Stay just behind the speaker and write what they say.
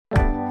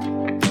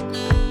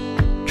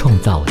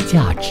造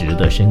价值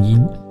的声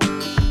音。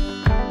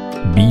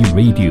B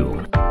Radio。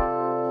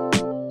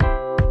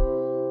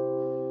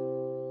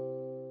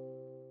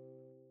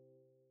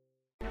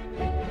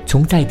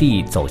从在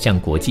地走向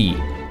国际，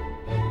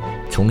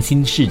从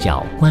新视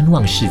角观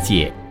望世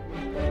界，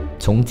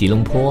从吉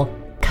隆坡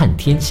看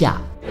天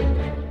下。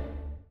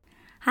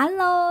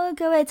Hello，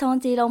 各位从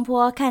吉隆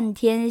坡看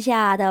天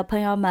下的朋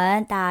友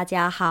们，大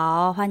家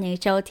好，欢迎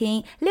收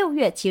听6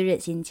月7日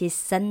星期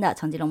三的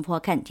从吉隆坡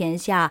看天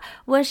下。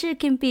我是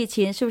Kim 碧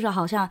琴，是不是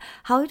好像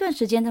好一段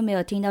时间都没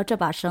有听到这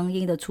把声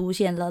音的出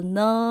现了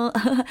呢？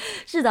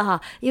是的哈，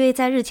因为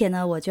在日前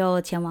呢，我就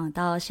前往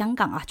到香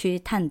港去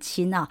探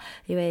亲啊，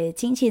因为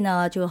亲戚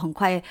呢就很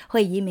快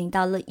会移民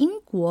到了英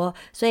国，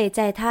所以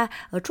在他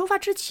出发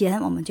之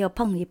前，我们就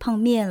碰一碰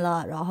面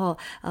了，然后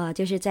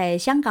就是在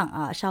香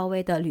港稍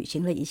微的旅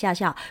行了一下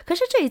下。可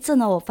是这一次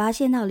呢，我发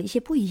现到了一些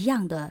不一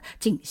样的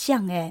景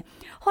象诶。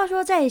话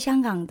说在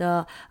香港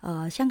的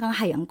香港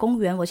海洋公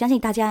园，我相信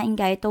大家应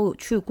该都有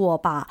去过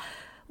吧。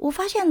我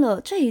发现了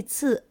这一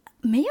次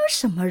没有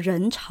什么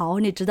人潮，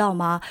你知道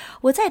吗？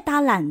我在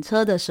搭缆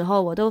车的时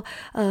候，我都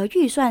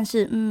预算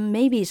是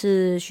maybe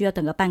是需要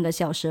等个半个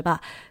小时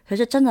吧。可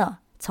是真的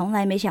从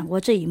来没想过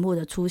这一幕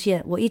的出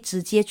现，我一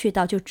直接去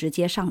到就直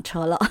接上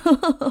车了。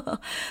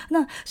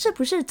那是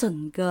不是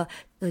整个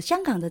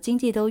香港的经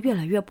济都越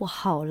来越不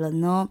好了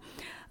呢？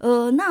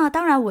那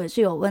当然我也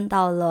是有问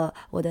到了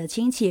我的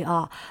亲戚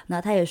啊，那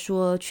他也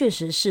说确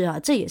实是啊，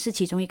这也是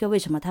其中一个为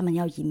什么他们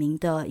要移民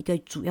的一个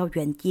主要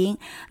原因。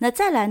那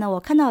再来呢，我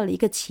看到了一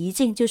个奇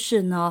境，就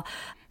是呢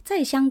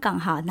在香港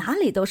哪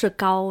里都是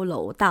高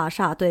楼大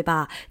厦，对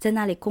吧？在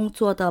那里工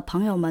作的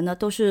朋友们呢，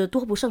都是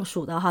多不胜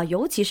数的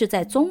尤其是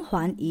在中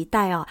环一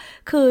带啊。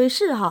可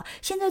是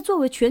现在作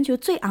为全球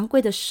最昂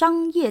贵的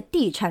商业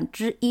地产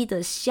之一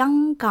的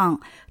香港，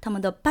他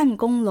们的办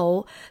公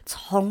楼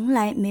从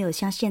来没有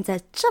像现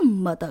在这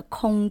么的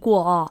空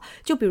过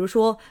就比如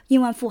说亿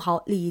万富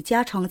豪李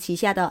嘉诚旗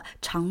下的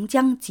长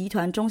江集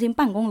团中心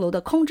办公楼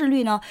的空置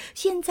率呢，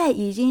现在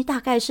已经大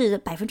概是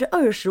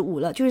25%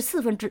了，就是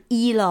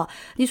1/4了。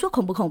你说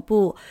恐不恐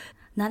怖？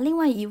那另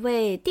外一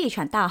位地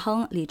产大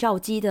亨李兆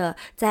基的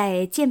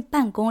在建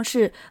办公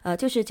室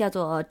就是叫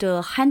做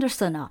The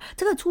Henderson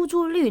这个出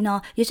租率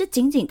呢也是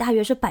仅仅大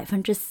约是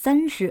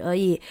30%而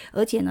已，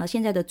而且呢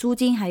现在的租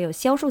金还有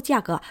销售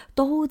价格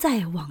都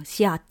在往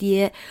下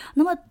跌。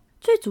那么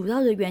最主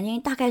要的原因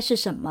大概是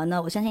什么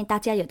呢？我相信大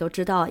家也都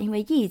知道，因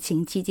为疫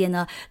情期间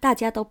呢，大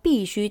家都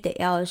必须得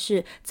要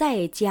是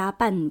在家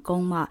办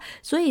公嘛，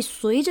所以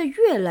随着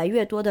越来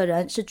越多的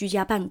人是居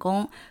家办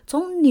公，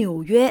从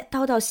纽约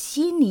到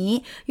悉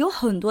尼，有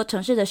很多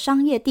城市的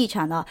商业地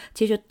产呢，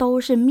其实都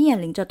是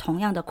面临着同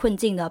样的困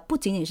境的，不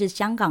仅仅是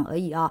香港而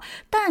已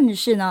但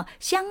是呢，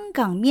香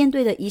港面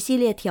对的一系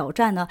列挑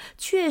战呢，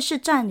却是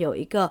占有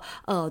一个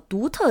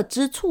独特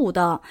之处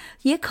的，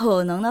也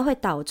可能呢会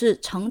导致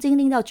曾经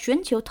令到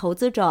全球投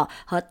资者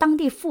和当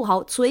地富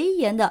豪垂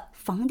涎的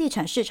房地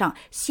产市场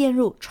陷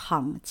入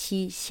长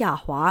期下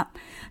滑。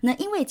那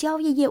因为交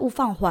易业务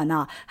放缓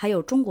还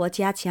有中国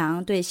加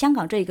强对香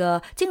港这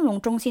个金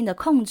融中心的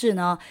控制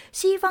呢，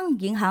西方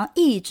银行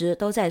一直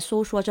都在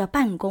收缩着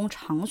办公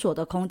场所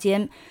的空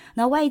间。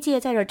那外界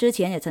在这之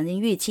前也曾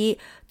经预期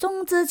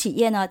中资企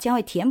业呢将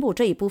会填补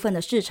这一部分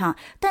的市场，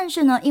但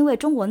是呢因为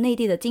中国内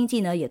地的经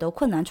济呢也都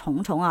困难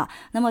重重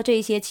那么这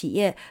一些企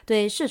业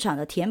对市场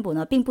的填补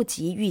呢并不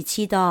及预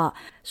期的，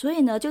所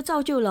以呢就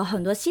造就了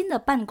很多新的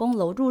办公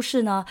楼入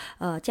市呢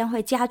将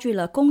会加剧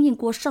了供应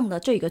过剩的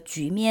这个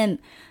局面。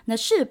那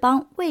世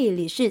邦魏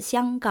理仕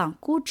香港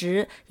估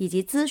值以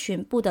及咨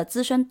询部的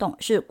资深董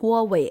事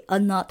郭伟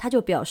恩呢，他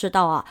就表示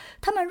到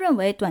他们认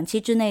为短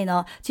期之内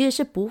呢其实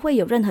是不会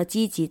有任何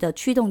积极的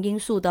驱动因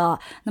素的，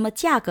那么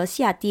价格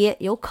下跌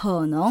有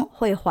可能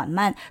会缓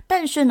慢，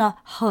但是呢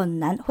很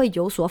难会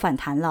有所反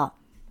弹了。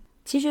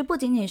其实不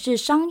仅仅是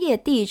商业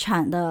地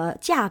产的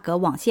价格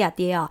往下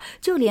跌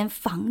就连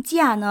房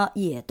价呢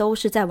也都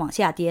是在往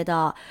下跌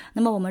的。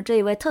那么我们这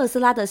一位特斯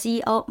拉的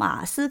CEO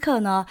马斯克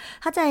呢，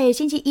他在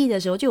星期一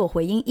的时候就有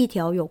回应一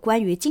条有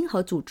关于经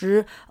合组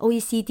织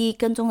OECD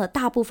跟踪的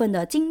大部分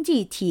的经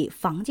济体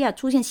房价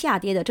出现下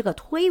跌的这个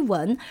推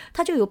文，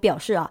他就有表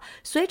示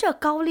随着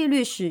高利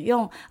率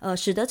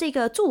使得这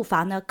个住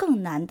房呢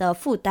更难的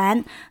负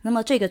担，那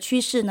么这个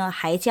趋势呢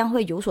还将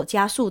会有所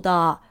加速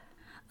的。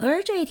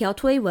而这一条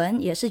推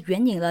文也是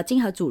援引了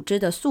经合组织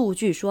的数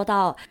据，说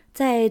到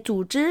在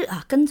组织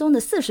跟踪的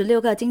46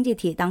个经济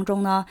体当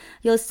中呢，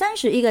有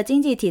31个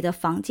经济体的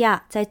房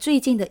价在最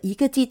近的一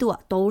个季度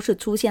都是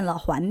出现了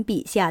环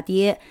比下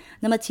跌。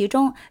那么其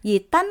中以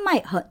丹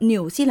麦和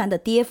纽西兰的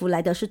跌幅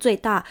来的是最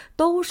大，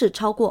都是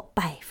超过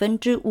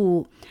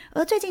5%。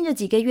而最近这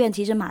几个月，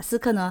其实马斯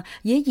克呢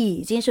也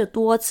已经是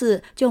多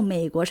次就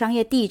美国商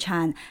业地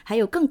产还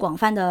有更广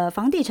泛的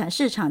房地产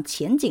市场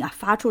前景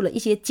发出了一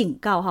些警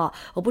告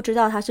我不知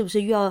道他是不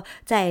是又要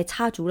再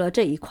插足了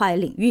这一块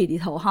领域里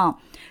头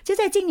就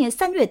在今年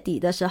3月底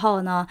的时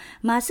候呢，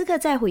马斯克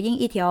在回应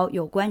一条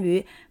有关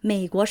于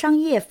美国商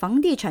业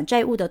房地产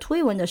债务的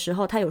推文的时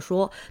候，他有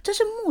说这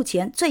是目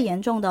前最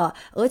严重的，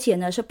而且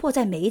呢是迫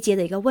在眉睫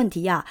的一个问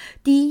题啊。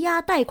抵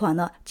押贷款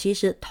呢其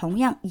实同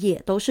样也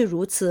都是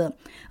如此。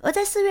而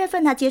在4月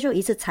份他接受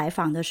一次采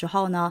访的时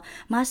候呢，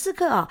马斯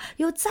克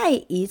又再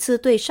一次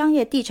对商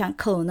业地产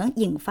可能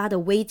引发的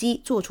危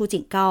机做出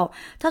警告。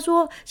他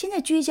说现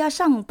在居家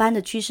上班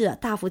的趋势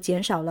大幅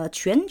减少了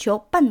全球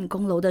办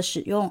公楼的使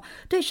用，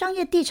对商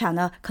业地产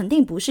呢肯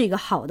定不是一个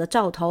好的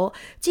兆头。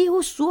几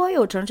乎所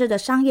有城市的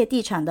商业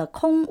地产的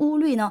空屋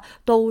率呢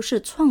都是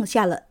创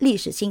下了历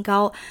史新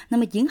高，那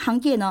么银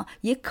行业呢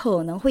也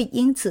可能会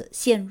因此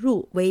陷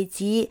入危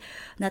机。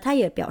那他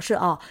也表示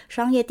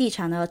商业地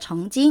产呢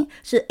曾经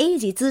是 A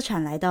级资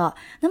产来的，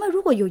那么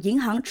如果有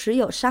银行持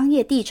有商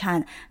业地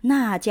产，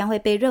那将会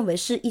被认为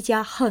是一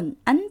家很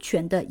安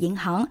全的银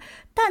行。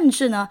但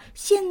是呢，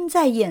现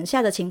在眼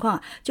下的情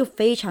况就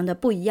非常的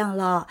不一样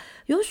了，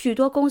有许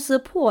多公司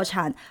破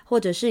产，或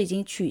者是已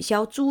经取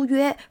消租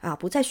约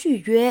不再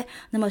续约。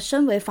那么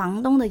身为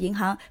房东的银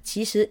行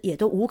其实也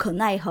都无可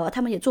奈何，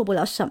他们也做不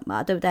了什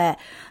么，对不对？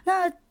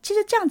那其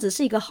实这样子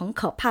是一个很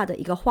可怕的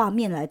一个画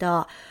面来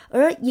的，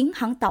而银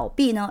行倒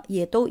闭呢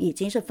也都已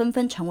经是纷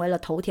纷成为了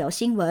头条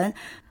新闻。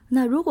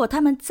那如果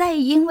他们再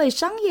因为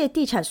商业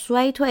地产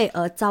衰退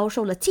而遭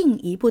受了进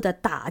一步的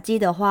打击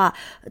的话，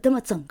那么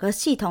整个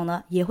系统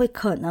呢也会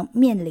可能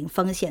面临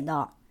风险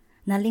的。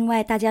那另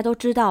外大家都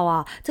知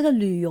道这个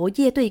旅游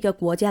业对一个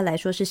国家来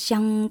说是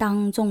相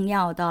当重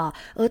要的，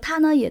而它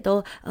呢也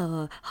都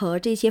和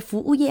这些服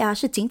务业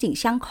是紧紧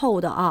相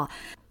扣的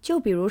就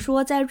比如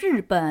说在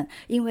日本，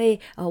因为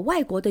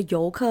外国的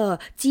游客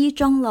激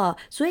增了，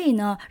所以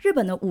呢日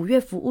本的5月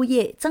服务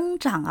业增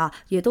长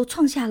也都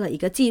创下了一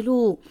个记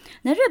录。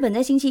那日本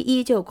在星期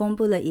一就公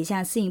布了一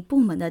项私营部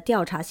门的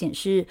调查显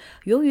示，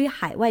由于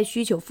海外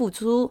需求复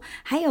苏，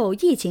还有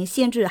疫情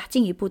限制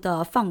进一步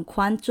的放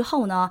宽之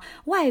后呢，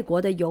外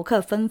国的游客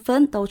纷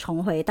纷都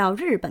重回到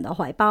日本的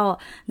怀抱。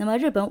那么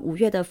日本5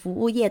月的服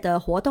务业的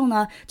活动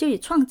呢就以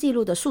创纪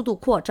录的速度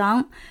扩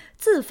张。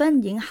自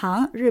分银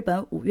行日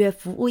本5月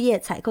服务业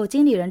采购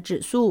经理人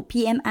指数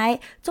PMI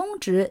终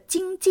值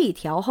经济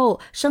调后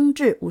升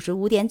至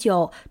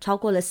 55.9， 超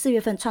过了4月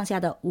份创下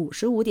的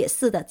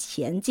 55.4 的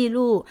前纪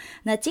录。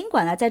那尽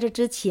管在这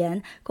之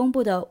前公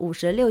布的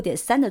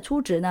 56.3 的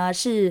初值呢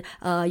是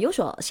有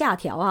所下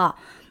调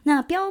那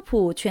标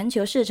普全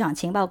球市场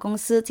情报公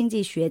司经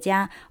济学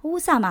家乌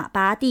萨马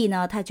巴蒂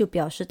呢，他就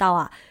表示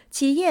到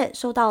企业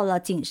受到了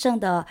仅剩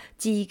的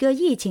几个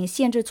疫情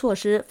限制措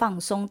施放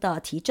松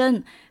的提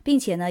振，并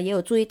且呢也有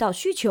注意到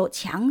需求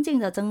强劲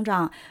的增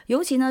长，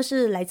尤其呢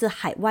是来自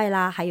海外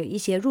啦，还有一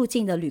些入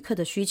境的旅客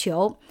的需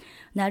求。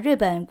那日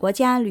本国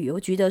家旅游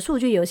局的数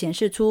据有显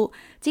示出，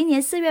今年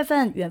4月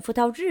份远赴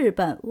到日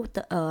本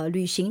的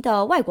旅行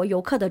的外国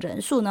游客的人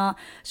数呢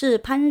是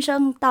攀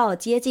升到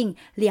接近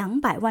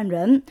200万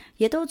人，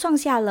也都创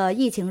下了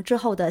疫情之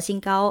后的新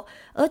高。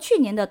而去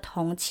年的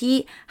同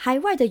期，海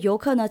外的游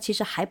客呢其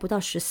实还不到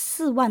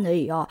14万而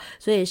已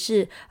所以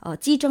是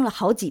激增了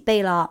好几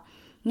倍了。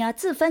那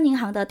自分银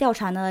行的调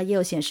查呢也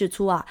有显示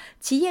出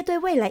企业对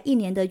未来1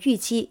年的预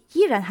期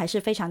依然还是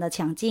非常的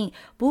强劲，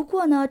不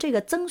过呢这个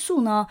增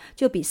速呢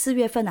就比4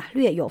月份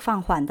略有放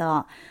缓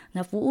的。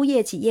那服务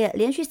业企业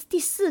连续第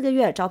4个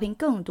月招聘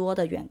更多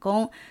的员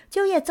工，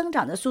就业增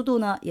长的速度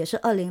呢也是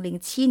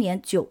2007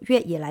年9月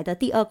以来的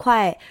第2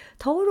快，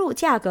投入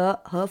价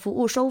格和服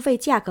务收费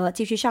价格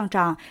继续上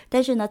涨，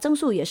但是呢增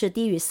速也是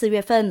低于4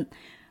月份。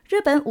日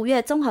本5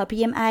月综合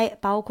PMI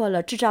包括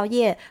了制造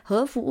业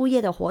和服务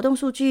业的活动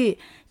数据，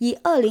以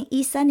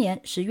2013年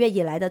10月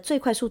以来的最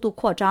快速度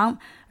扩张，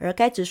而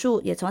该指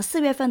数也从4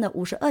月份的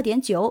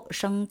 52.9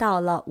 升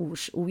到了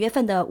5月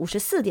份的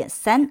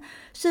 54.3，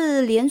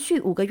 是连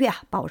续5个月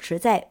保持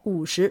在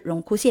50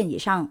荣枯线以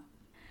上。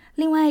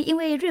另外，因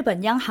为日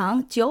本央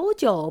行久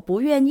久不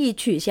愿意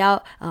取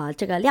消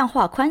这个量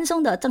化宽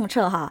松的政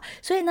策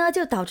所以呢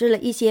就导致了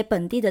一些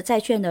本地的债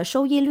券的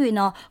收益率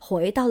呢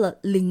回到了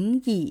0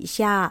以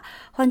下。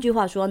换句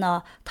话说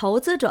呢，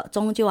投资者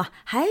终究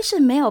还是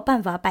没有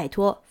办法摆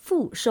脱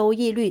负收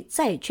益率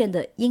债券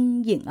的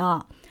阴影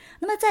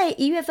那么在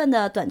1月份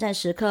的短暂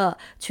时刻，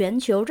全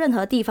球任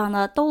何地方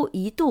呢都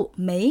一度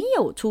没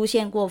有出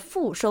现过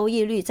负收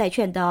益率债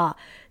券的。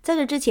在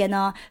这之前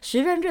呢，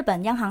时任日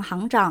本央行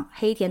行长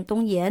黑田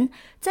东彦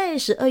在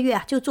12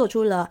月就做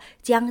出了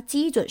将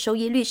基准收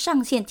益率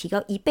上限提高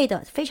1倍的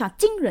非常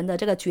惊人的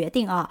这个决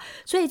定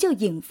所以就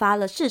引发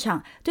了市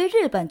场对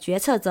日本决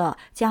策者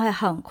将会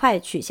很快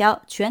取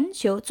消全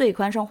球最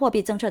宽松货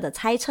币政策的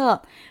猜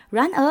测。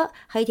然而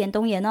黑田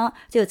东彦呢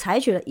就采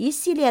取了一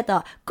系列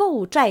的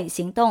购债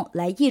行动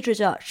来抑制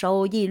着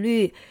收益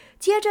率。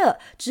接着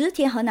植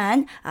田和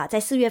男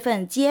在4月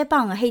份接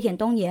棒黑田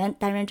东彦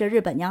担任着日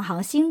本央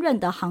行新任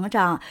的行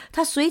长，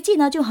他随即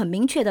呢就很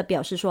明确的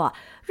表示说，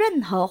任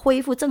何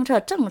恢复政策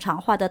正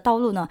常化的道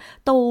路呢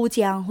都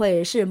将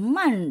会是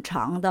漫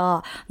长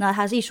的。那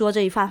他一说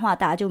这一番话，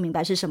大家就明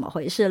白是什么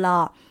回事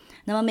了。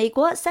那么美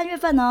国3月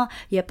份呢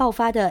也爆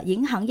发的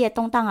银行业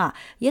动荡啊，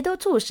也都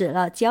促使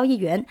了交易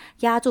员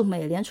押注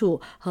美联储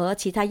和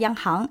其他央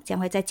行将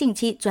会在近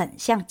期转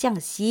向降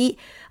息。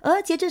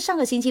而截至上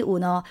个星期五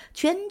呢，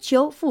全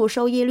球负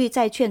收益率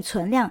债券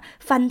存量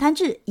反弹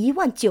至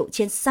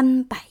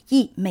19300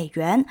亿美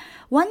元，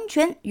完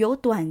全由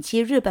短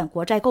期日本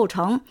国债构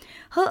成。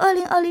和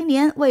2020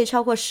年未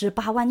超过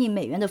18万亿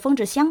美元的峰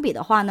值相比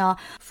的话呢，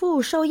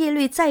负收益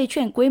率债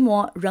券规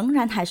模仍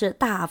然还是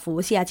大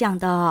幅下降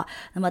的。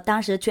那么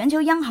当时全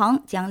球央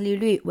行将利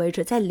率维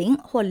持在0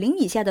或0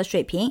以下的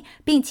水平，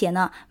并且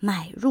呢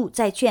买入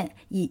债券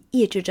以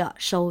抑制着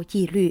收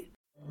益率。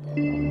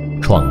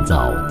创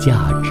造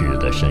价值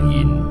的声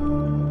音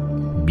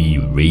 ，Be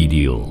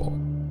Radio。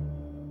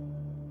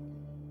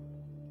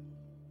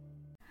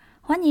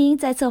欢迎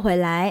再次回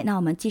来，那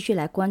我们继续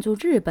来关注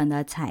日本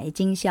的财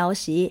经消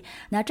息。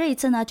那这一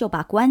次呢，就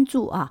把关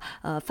注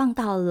放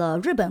到了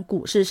日本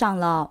股市上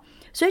了。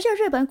随着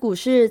日本股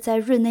市在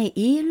日内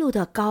一路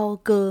的高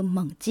歌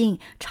猛进，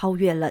超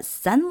越了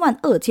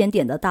32000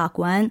点的大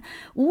关，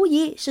无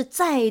疑是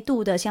再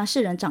度的向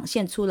世人展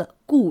现出了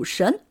股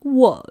神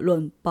沃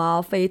伦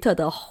巴菲特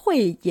的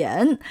慧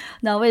眼。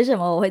那为什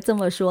么我会这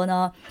么说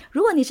呢？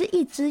如果你是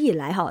一直以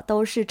来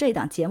都是这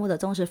档节目的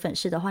忠实粉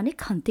丝的话，你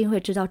肯定会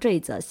知道这一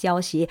则消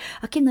息。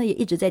Kim 呢也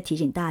一直在提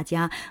醒大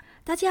家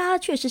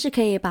确实是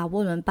可以把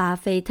沃伦巴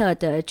菲特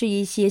的这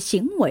一些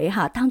行为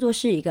当作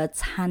是一个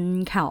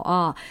参考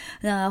啊。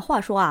话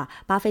说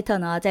巴菲特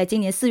呢在今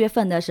年4月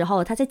份的时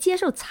候，他在接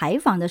受采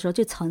访的时候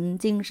就曾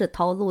经是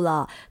透露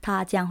了，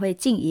他将会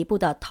进一步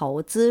的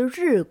投资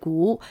日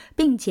股，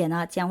并且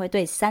呢将会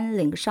对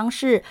30商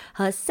事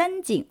和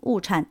三井物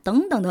产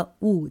等等的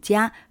5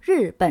家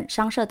日本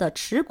商社的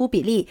持股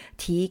比例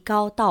提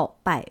高到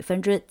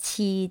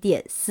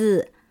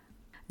 7.4%。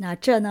那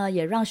这呢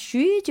也让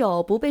许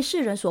久不被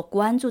世人所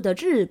关注的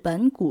日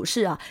本股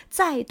市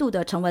再度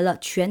的成为了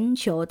全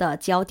球的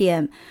焦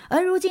点。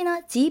而如今呢，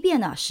即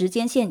便时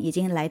间线已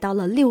经来到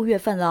了6月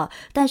份了，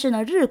但是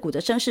呢日股的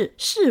升势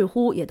似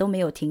乎也都没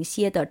有停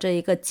歇的这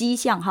一个迹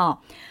象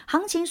行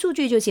情数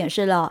据就显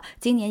示了，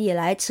今年以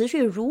来持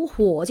续如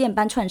火箭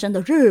般窜升的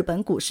日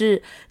本股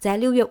市，在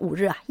6月5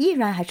日依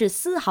然还是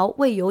丝毫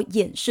未有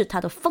掩饰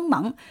它的锋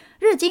芒。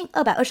日经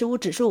225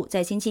指数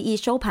在星期一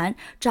收盘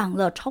涨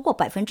了超过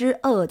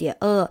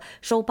 2.2%，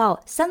 收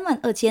报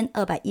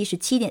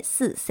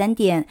 32,217.43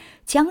 点，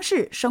强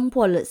势升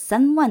破了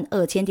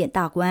32,000点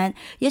大关，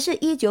也是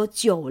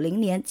1990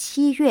年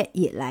7月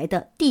以来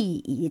的第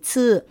一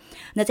次。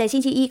那在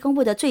星期一公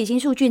布的最新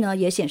数据呢，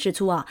也显示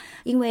出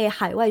因为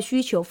海外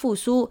需求复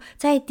苏，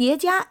在叠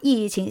加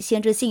疫情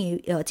限制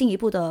进一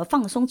步的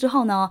放松之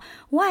后呢，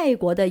外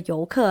国的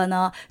游客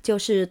呢就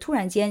是突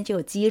然间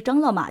就激增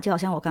了嘛，就好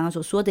像我刚刚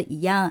所说的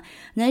一样。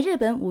那日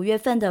本5月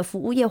份的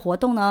服务业活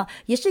动呢，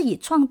也是以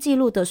创纪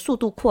录的速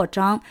度扩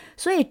张，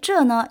所以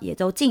这呢也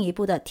都进一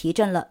步的提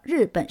振了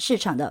日本市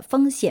场的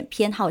风险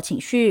偏好情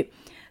绪。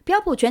标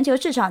普全球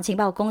市场情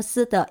报公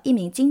司的一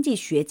名经济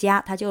学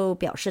家，他就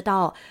表示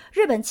到，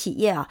日本企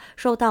业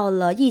受到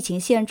了疫情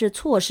限制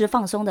措施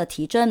放松的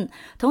提振，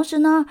同时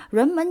呢，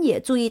人们也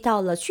注意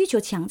到了需求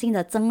强劲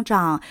的增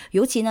长，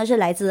尤其呢是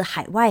来自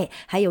海外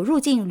还有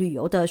入境旅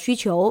游的需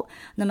求。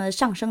那么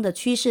上升的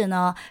趋势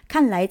呢，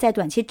看来在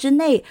短期之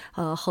内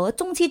和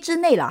中期之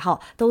内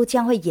都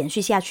将会延续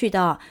下去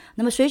的。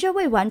那么随着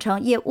未完成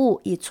业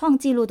务以创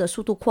纪录的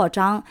速度扩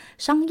张，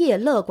商业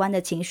乐观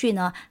的情绪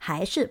呢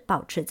还是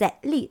保持在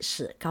历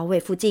史高位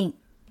附近。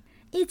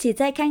一起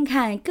再看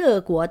看各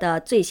国的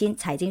最新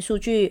财经数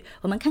据。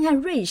我们看看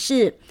瑞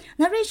士，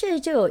那瑞士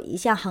就有一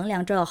项衡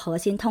量着核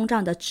心通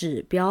胀的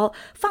指标，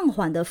放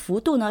缓的幅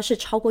度呢是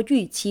超过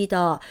预期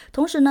的，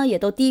同时呢也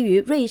都低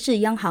于瑞士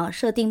央行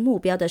设定目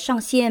标的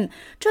上限。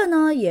这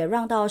呢也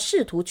让到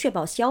试图确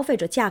保消费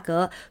者价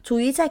格处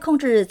于在控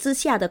制之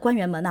下的官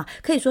员们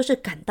可以说是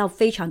感到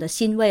非常的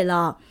欣慰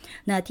了。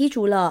那剔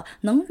除了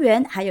能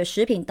源还有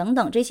食品等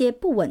等这些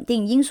不稳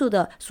定因素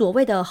的所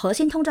谓的核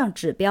心通胀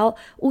指标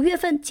，5月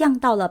份降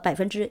到了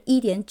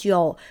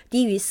 1.9%，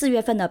 低于4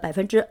月份的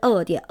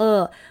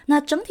 2.2%。 那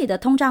整体的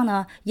通胀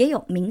呢也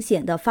有明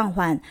显的放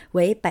缓，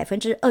为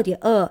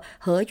 2.2%，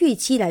 和预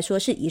期来说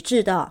是一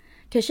致的。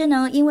可是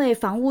呢，因为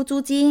房屋租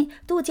金、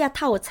度假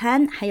套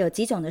餐还有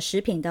几种的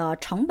食品的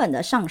成本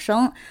的上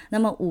升，那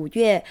么5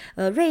月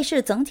瑞士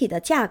整体的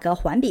价格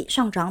环比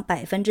上涨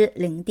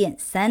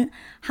 0.3%，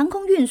 航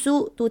空运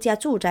输、度假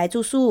住宅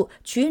住宿、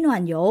取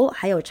暖油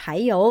还有柴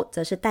油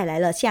则是带来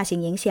了下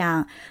行影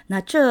响。那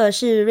这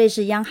是瑞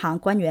士央行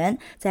官员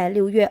在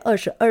6月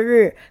22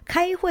日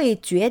开会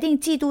决定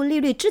季度利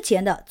率之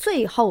前的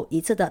最后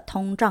一次的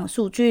通胀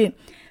数据。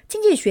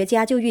经济学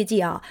家就预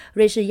计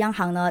瑞士央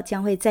行呢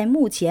将会在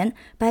目前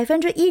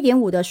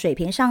 1.5% 的水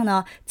平上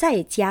呢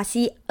再加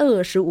息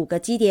25个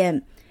基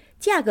点。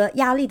价格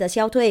压力的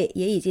消退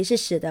也已经是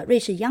使得瑞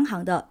士央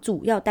行的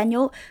主要担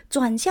忧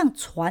转向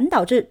传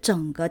导至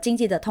整个经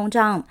济的通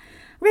胀。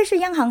瑞士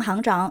央行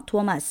行长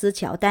托马斯·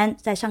乔丹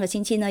在上个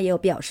星期呢也有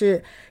表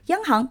示，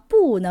央行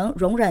不能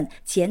容忍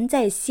潜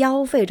在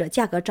消费者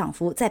价格涨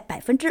幅在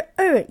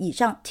 2% 以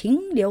上停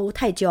留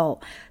太久。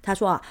他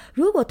说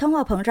如果通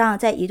货膨胀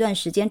在一段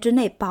时间之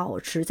内保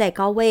持在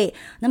高位，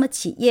那么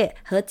企业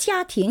和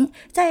家庭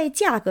在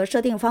价格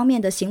设定方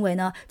面的行为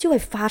呢就会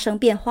发生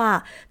变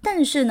化，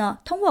但是呢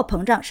通货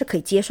膨胀是可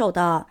以接受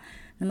的。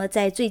那么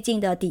在最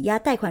近的抵押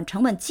贷款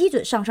成本基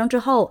准上升之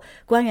后，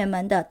官员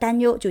们的担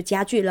忧就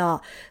加剧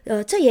了，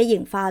这也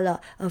引发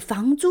了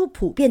房租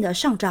普遍的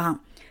上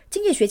涨。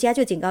经济学家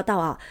就警告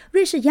到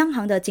瑞士央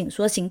行的紧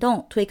缩行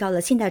动推高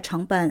了信贷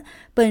成本，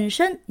本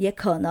身也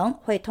可能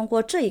会通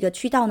过这一个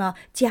渠道呢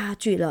加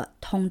剧了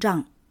通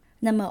胀。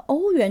那么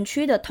欧元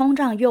区的通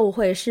胀又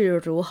会是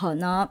如何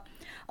呢？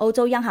欧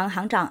洲央行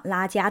行长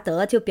拉加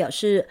德就表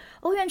示，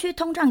欧元区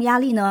通胀压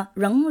力呢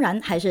仍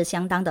然还是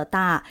相当的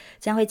大，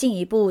将会进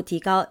一步提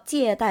高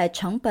借贷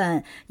成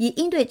本以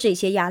应对这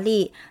些压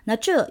力。那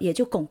这也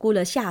就巩固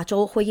了下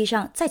周会议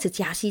上再次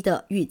加息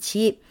的预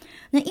期。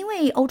那因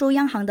为欧洲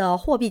央行的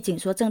货币紧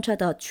缩政策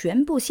的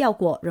全部效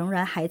果仍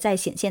然还在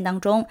显现当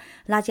中，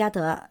拉加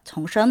德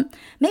重申，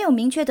没有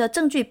明确的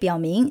证据表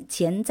明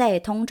潜在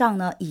通胀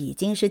呢已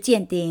经是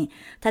见顶。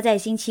他在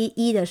星期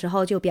一的时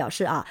候就表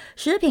示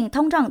食品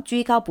通胀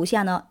居高不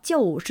下呢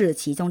就是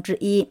其中之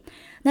一。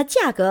那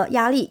价格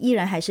压力依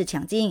然还是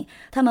强劲，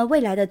他们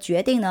未来的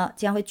决定呢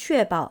将会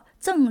确保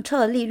政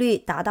策利率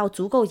达到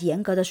足够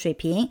严格的水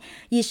平，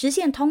以实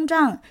现通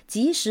胀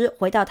及时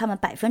回到他们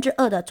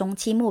 2% 的中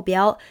期目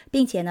标，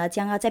并且呢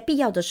将要在必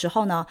要的时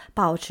候呢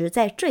保持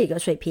在这个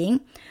水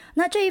平。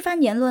那这一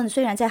番言论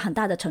虽然在很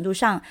大的程度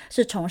上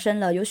是重申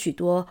了有许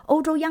多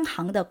欧洲央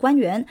行的官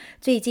员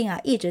最近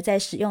一直在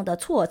使用的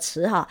措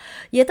辞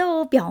也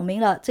都表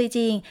明了最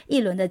近一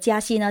轮的加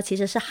息呢其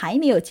实是还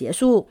没有结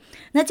束。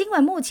那尽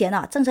管目前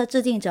政策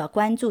制定者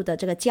关注的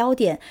这个焦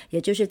点，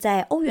也就是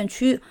在欧元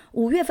区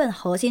5月份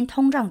核心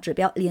通胀指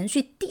标连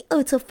续第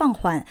二次放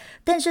缓，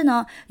但是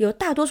呢有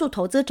大多数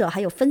投资者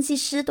还有分析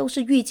师都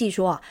是预计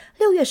说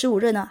6月15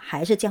日呢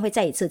还是将会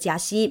再一次加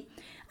息。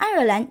爱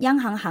尔兰央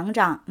行行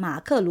长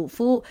马克鲁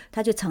夫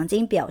他就曾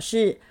经表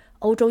示，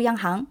欧洲央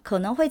行可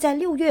能会在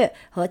6月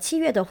和7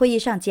月的会议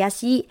上加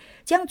息，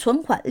将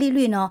存款利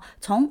率呢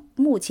从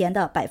目前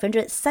的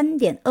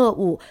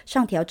 3.25%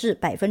 上调至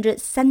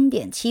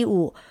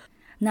 3.75%。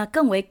那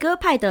更为鸽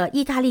派的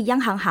意大利央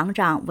行行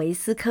长维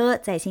斯科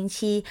在星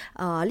期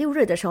6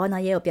日的时候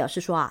呢，也有表示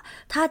说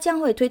他将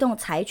会推动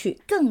采取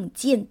更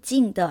渐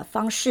进的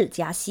方式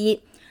加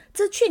息。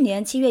自去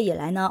年7月以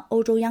来呢，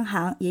欧洲央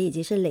行也已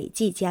经是累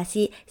计加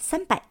息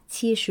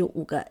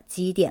375个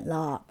基点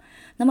了。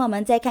那么我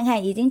们再看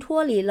看已经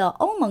脱离了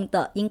欧盟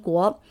的英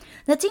国。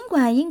那尽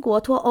管英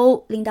国脱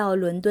欧令到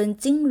伦敦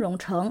金融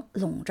城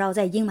笼罩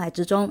在阴霾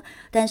之中，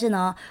但是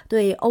呢，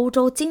对欧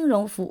洲金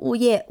融服务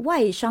业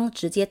外商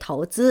直接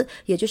投资，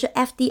也就是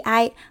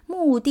FDI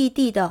目的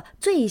地的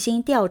最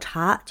新调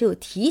查就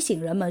提醒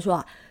人们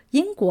说，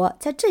英国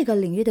在这个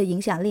领域的影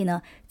响力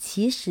呢，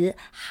其实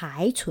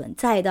还存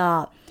在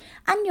的。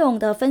安永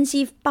的分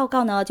析报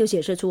告呢，就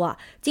显示出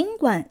尽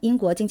管英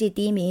国经济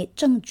低迷，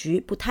政局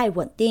不太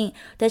稳定，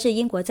但是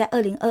英国在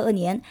2022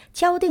年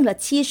敲定了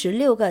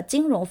76个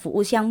金融服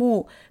务项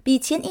目，比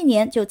前一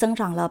年就增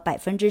长了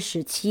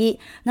 17%。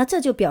那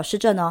这就表示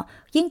着呢，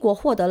英国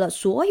获得了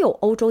所有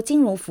欧洲金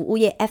融服务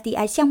业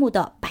FDI 项目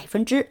的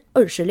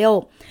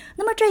 26%。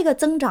那么这个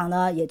增长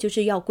呢，也就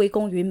是要归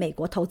功于美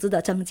国投资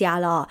的增加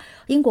了。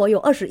英国有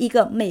21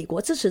个美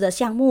国支持的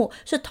项目，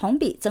是同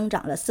比增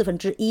长了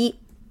1/4。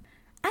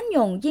安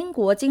永英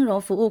国金融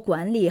服务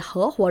管理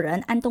合伙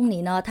人安东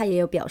尼呢，他也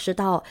有表示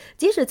到，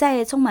即使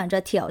在充满着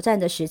挑战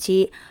的时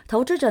期，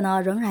投资者呢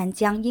仍然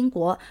将英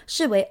国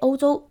视为欧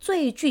洲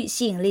最具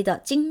吸引力的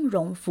金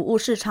融服务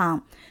市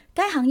场。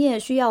该行业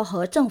需要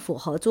和政府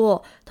合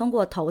作，通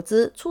过投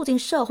资促进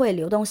社会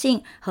流动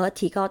性和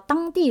提高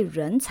当地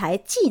人才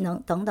技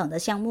能等等的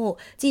项目，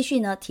继续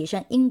呢提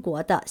升英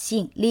国的吸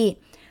引力。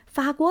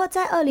法国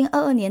在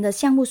2022年的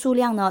项目数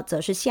量呢，则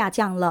是下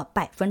降了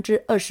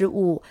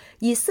 25%，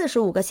 以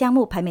45个项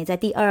目排名在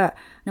第二。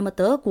那么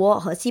德国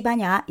和西班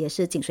牙也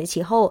是紧随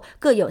其后，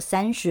各有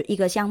31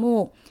个项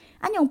目。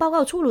安永报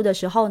告出炉的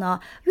时候呢，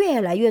越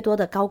来越多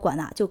的高管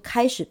就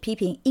开始批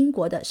评英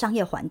国的商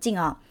业环境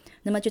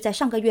那么就在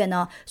上个月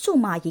呢，数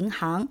码银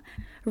行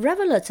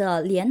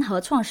Revolut 联合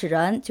创始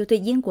人就对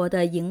英国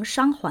的营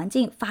商环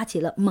境发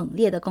起了猛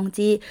烈的攻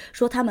击，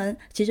说他们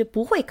其实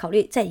不会考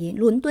虑在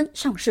伦敦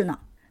上市呢。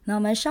那我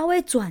们稍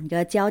微转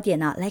个焦点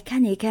来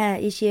看一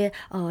看一些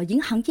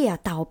银行业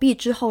倒闭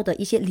之后的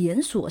一些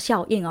连锁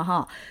效应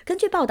根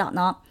据报道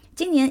呢，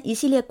今年一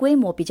系列规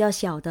模比较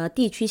小的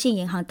地区性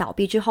银行倒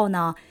闭之后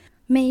呢，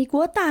美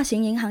国大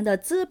型银行的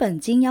资本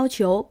金要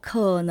求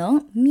可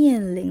能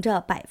面临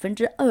着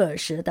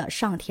 20% 的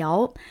上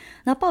调。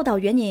那报道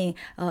援引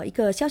一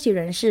个消息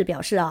人士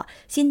表示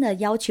新的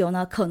要求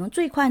呢，可能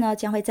最快呢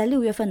将会在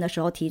6月份的时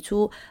候提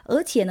出，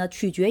而且呢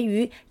取决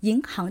于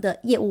银行的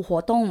业务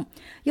活动。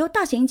有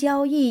大型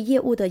交易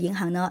业务的银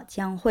行呢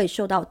将会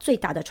受到最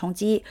大的冲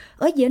击，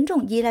而严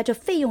重依赖着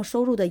费用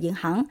收入的银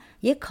行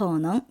也可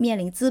能面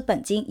临资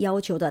本金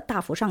要求的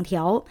大幅上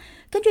调。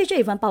根据这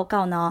一份报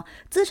告呢，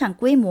资产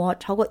规模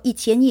超过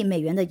1000亿美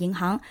元的银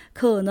行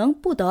可能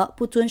不得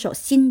不遵守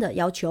新的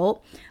要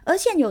求，而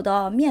现有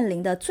的面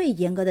临的最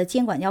严格的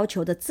监管要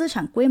求的资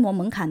产规模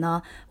门槛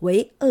呢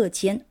为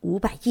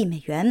2500亿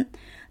美元。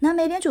那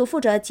美联储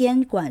负责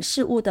监管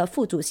事务的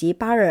副主席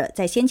巴尔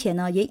在先前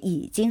呢也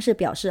已经是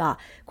表示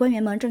官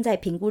员们正在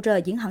评估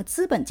着银行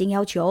资本金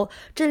要求，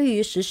致力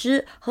于实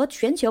施和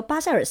全球巴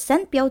塞尔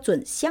3标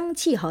准相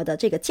契合的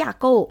这个架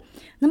构。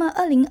那么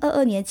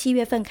2022年7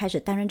月份开始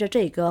担任着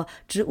这个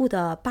职务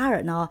的巴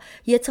尔呢，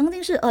也曾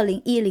经是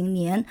2010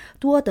年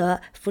多德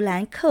弗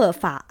兰克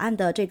法案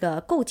的这个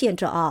构建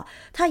者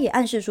他也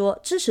暗示说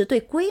支持对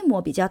规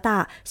模比较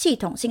大、系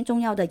统性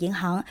重要的银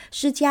行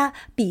施加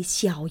比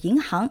小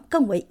银行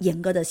更为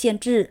严格的限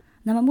制。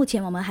那么目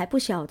前我们还不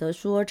晓得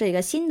说这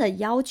个新的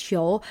要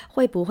求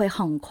会不会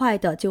很快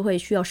的就会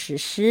需要实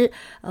施，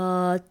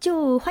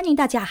就欢迎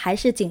大家还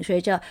是紧随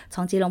着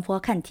从吉隆坡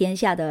看天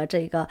下的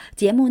这个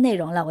节目内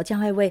容了，我将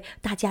会为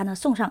大家呢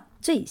送上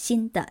最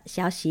新的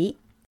消息。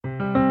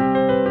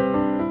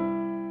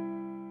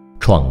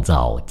创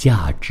造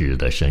价值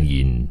的声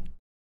音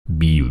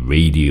Be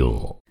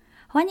Radio，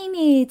欢迎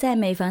你在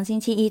每逢星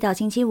期一到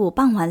星期五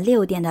傍晚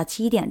6点到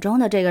7点钟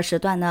的这个时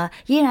段呢，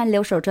依然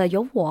留守着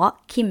由我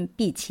Kim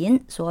碧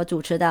琴所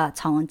主持的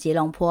从吉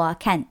隆坡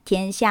看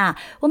天下。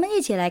我们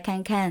一起来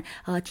看看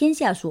天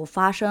下所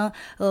发生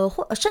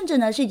甚至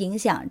呢是影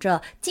响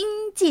着经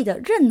济的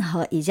任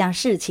何一件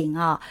事情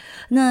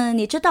那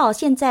你知道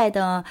现在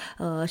的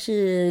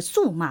是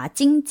数码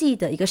经济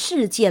的一个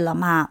世界了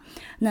吗？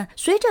那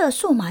随着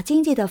数码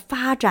经济的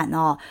发展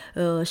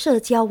社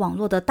交网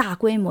络的大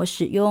规模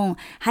使用，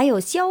还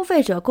有消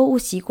费者购物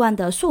习惯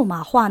的数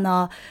码化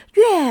呢，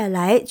越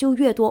来就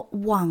越多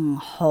网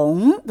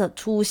红的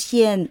出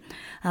现。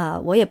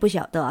我也不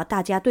晓得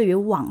大家对于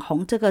网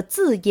红这个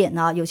字眼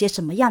呢有些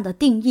什么样的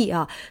定义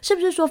是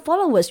不是说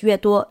followers 越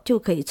多就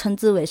可以称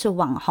之为是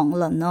网红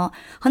了呢？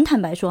很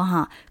坦白说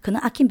可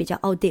能阿 Kim 比较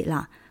outdated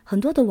啦，很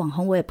多的网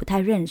红我也不太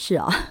认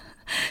识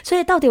所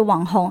以到底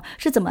网红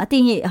是怎么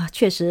定义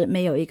确实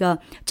没有一个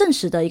正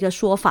式的一个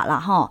说法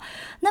了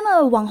那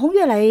么网红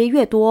越来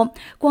越多，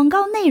广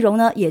告内容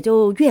呢也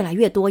就越来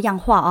越多样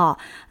化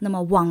那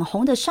么网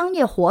红的商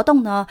业活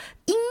动呢，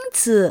因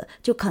此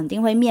就肯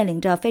定会面临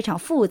着非常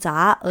复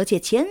杂而且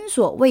前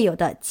所未有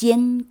的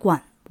监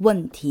管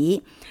问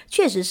题。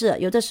确实是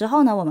有的时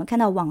候呢，我们看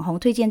到网红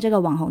推荐这个，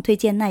网红推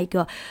荐那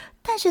个，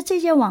但是这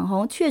些网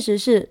红确实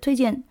是推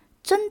荐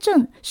真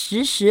正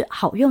实时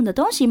好用的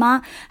东西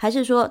吗？还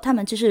是说他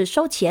们只是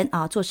收钱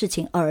做事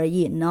情而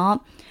已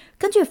呢？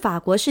根据法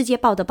国世界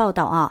报的报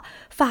道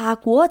法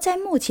国在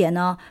目前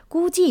呢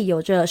估计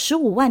有着15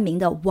万名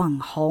的网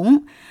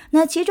红，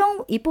那其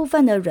中一部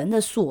分的人的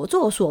所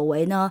作所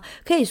为呢，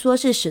可以说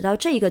是使到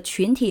这个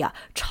群体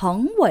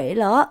成为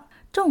了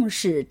众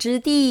矢之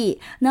的。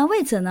那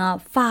为此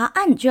呢，法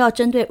案就要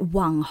针对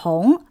网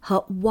红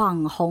和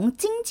网红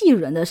经纪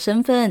人的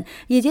身份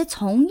以及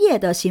从业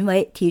的行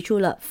为提出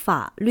了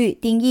法律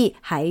定义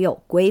还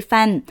有规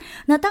范。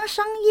那当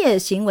商业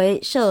行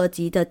为涉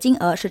及的金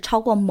额是超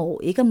过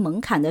某一个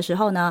门槛的时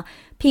候呢，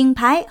品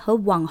牌和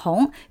网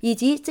红以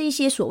及这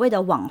些所谓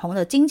的网红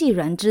的经纪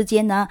人之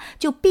间呢，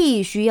就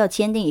必须要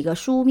签订一个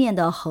书面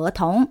的合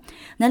同。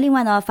那另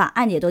外呢，法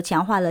案也都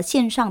强化了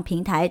线上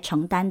平台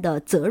承担的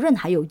责任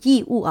还有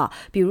义务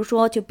比如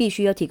说就必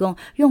须要提供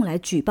用来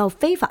举报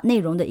非法内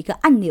容的一个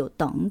按钮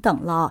等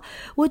等了。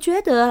我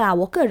觉得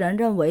我个人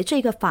认为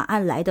这个法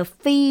案来得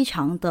非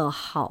常的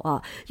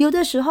好有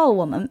的时候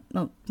我们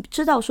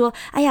知道说，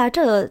哎呀，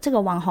这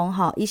个网红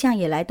一向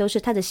以来都是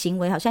他的行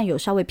为好像有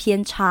稍微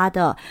偏差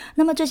的，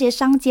那么这些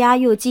商家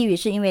又基于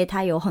是因为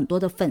他有很多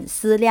的粉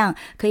丝量，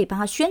可以帮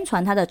他宣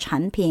传他的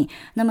产品，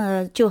那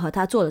么就和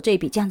他做了这一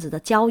笔这样子的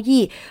交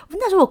易。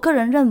但是我个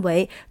人认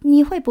为，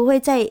你会不会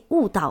再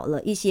误导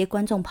了一些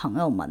观众朋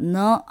友们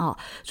呢？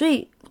所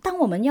以当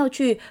我们要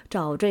去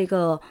找这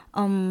个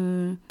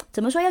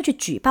怎么说要去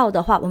举报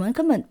的话，我们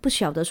根本不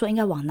晓得说应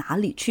该往哪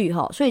里去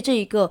所以这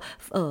一个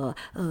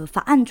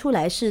法案出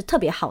来是特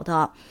别好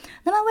的。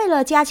那么为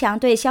了加强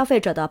对消费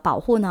者的保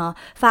护呢，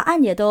法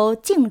案也都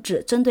禁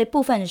止针对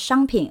部分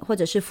商品或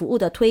者是服务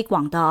的推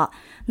广的。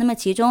那么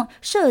其中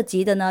涉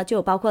及的呢，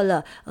就包括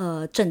了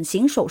整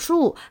形手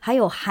术，还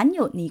有含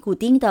有尼古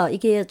丁的一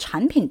些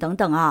产品等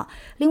等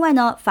另外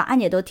呢，法案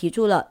也都提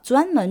出了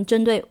专门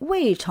针对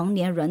未成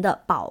年人的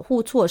保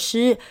护措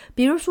施，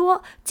比如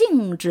说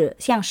禁止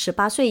向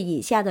18岁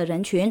以下的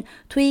人群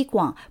推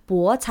广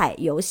博彩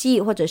游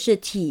戏或者是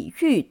体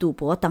育赌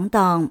博等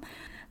等。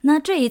那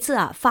这一次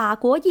法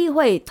国议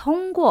会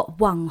通过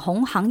网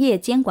红行业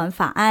监管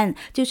法案，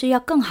就是要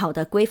更好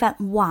的规范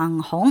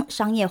网红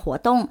商业活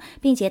动，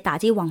并且打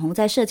击网红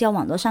在社交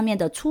网络上面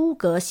的出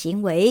格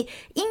行为。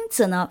因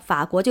此呢，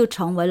法国就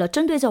成为了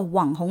针对这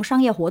网红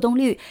商业活动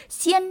率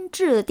先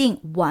制定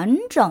完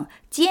整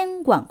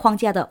监管框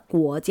架的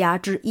国家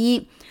之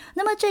一。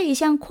那么这一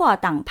项跨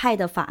党派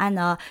的法案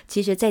呢，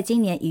其实在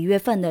今年1月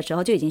份的时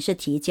候就已经是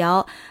提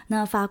交。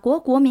那法国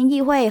国民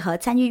议会和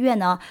参议院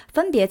呢，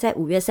分别在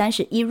5月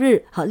31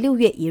日和6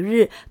月1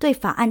日对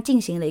法案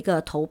进行了一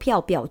个投票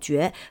表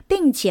决，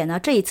并且呢，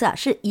这一次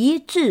是一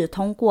致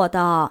通过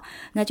的。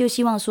那就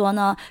希望说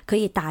呢，可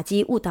以打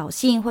击误导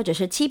性或者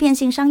是欺骗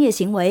性商业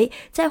行为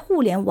在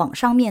互联网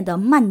上面的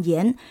蔓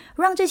延，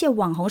让这些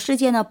网红事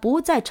件呢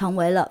不再成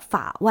为了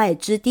法外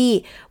之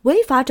地。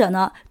违法者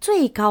呢，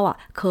最高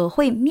可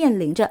会面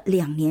临着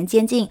2年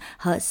监禁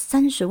和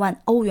30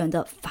万欧元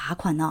的罚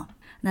款呢。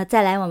那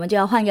再来我们就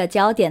要换个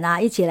焦点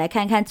一起来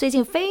看看最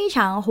近非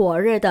常火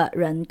热的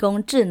人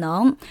工智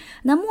能。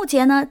那目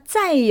前呢，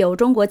再有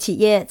中国企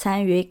业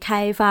参与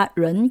开发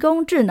人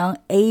工智能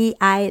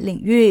AI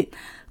领域。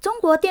中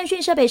国电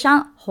讯设备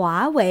商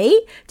华为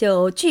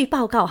就据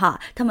报告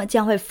他们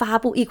将会发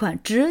布一款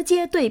直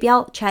接对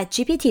标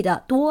ChatGPT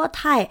的多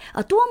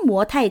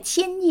模态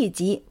千亿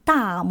级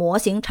大模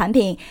型产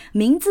品，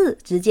名字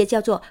直接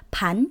叫做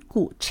盘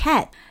古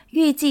Chat。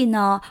预计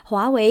呢，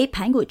华为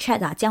盘古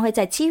Chat 将会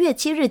在7月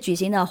7日举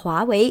行的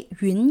华为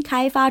云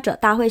开发者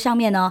大会上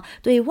面呢，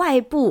对外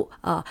部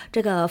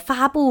这个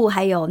发布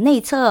还有内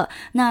测。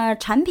那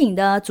产品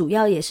的主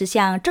要也是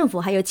像政府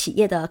还有企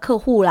业的客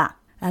户啦。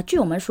据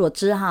我们所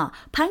知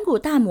盘古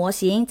大模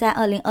型在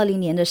2020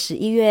年的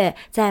11月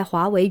在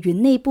华为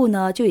云内部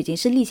呢就已经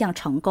是立项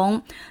成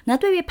功。那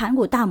对于盘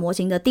古大模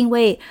型的定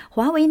位，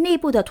华为内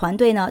部的团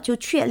队呢就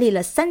确立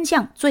了3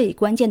项最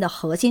关键的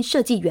核心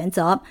设计原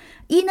则。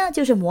一呢，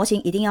就是模型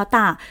一定要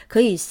大，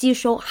可以吸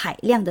收海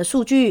量的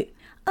数据。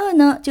2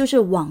呢，就是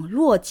网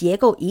络结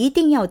构一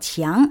定要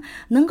强，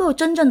能够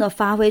真正的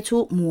发挥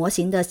出模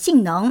型的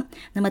性能。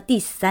那么第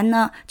3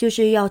呢，就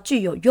是要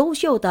具有优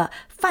秀的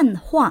泛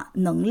化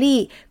能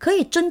力，可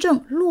以真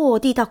正落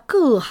地到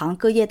各行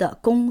各业的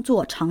工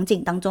作场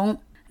景当中。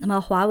那么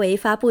华为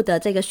发布的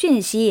这个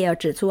讯息也有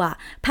指出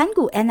盘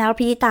古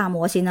NLP 大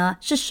模型呢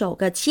是首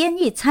个1000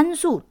亿参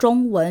数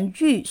中文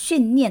语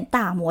训练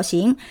大模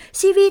型，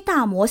 CV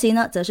大模型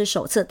呢则是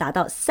首次达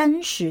到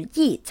30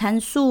亿参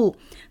数。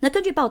那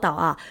根据报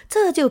道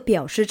这就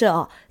表示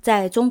着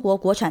在中国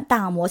国产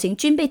大模型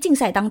军备竞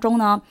赛当中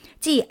呢，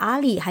继阿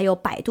里还有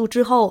百度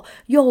之后，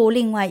又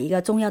另外一个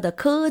重要的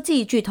科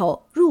技巨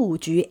头入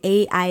局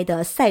AI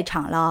的赛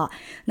场了。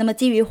那么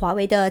基于华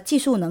为的技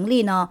术能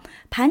力呢，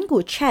盘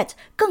古 Chat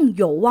更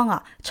有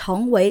望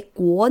成为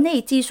国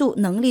内技术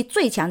能力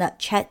最强的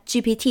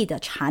ChatGPT 的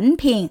产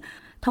品。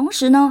同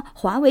时呢，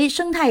华为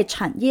生态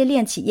产业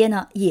链企业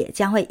呢也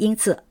将会因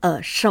此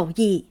而受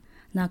益。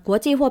那国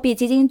际货币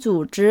基金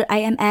组织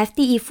IMF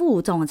第一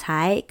副总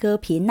裁戈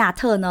皮纳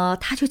特呢，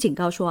他就警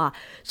告说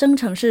生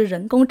成式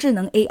人工智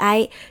能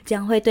AI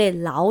将会对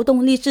劳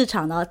动力市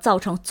场呢造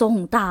成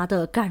重大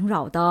的干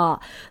扰的。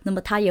那么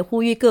他也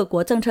呼吁各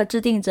国政策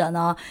制定者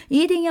呢，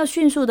一定要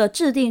迅速的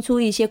制定出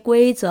一些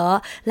规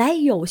则，来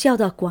有效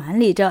的管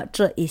理着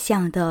这一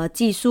项的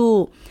技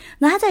术。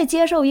那他在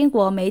接受英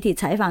国媒体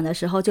采访的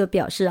时候就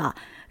表示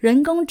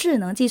人工智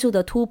能技术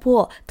的突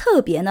破，特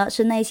别呢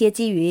是那些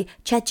基于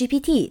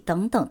ChatGPT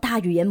等等大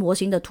语言模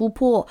型的突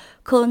破，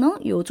可能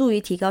有助于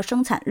提高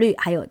生产率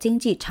还有经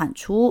济产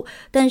出。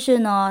但是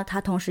呢，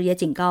他同时也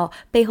警告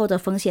背后的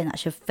风险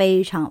是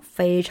非常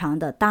非常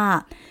的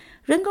大。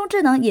人工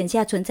智能眼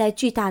下存在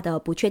巨大的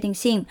不确定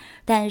性，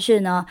但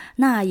是呢，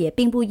那也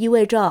并不意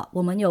味着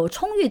我们有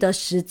充裕的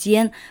时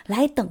间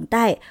来等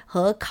待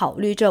和考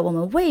虑着我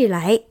们未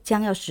来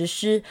将要实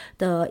施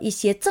的一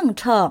些政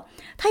策。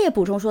他也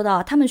补充说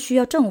到，他们需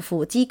要政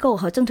府机构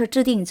和政策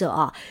制定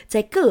者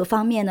在各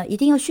方面呢，一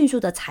定要迅速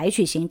的采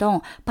取行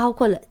动，包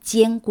括了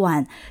监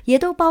管，也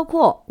都包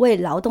括为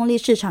劳动力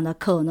市场的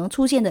可能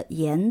出现的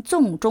严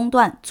重中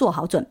断做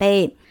好准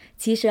备。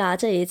其实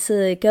这一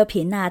次戈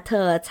皮纳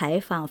特采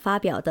访发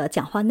表的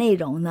讲话内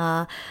容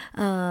呢，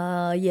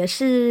也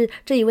是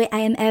这一位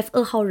IMF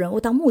 2号人物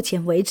到目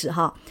前为止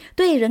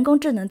对人工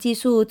智能技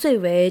术最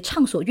为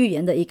畅所欲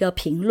言的一个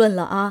评论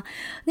了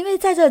因为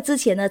在这之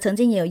前呢，曾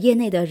经也有业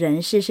内的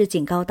人士是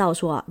警告到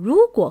说如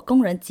果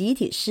工人集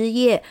体失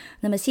业，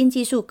那么新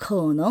技术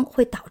可能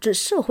会导致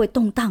社会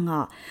动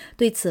荡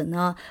对此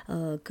呢，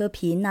戈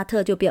皮纳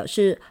特就表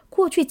示，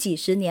过去几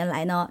十年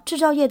来呢，制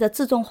造业的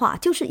自动化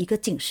就是一个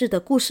警示的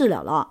故事了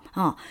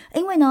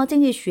因为呢，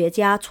经济学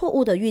家错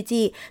误的预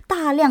计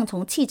大量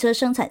从汽车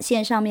生产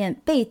线上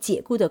面被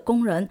解雇的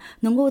工人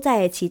能够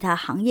在其他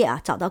行业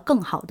找到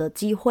更好的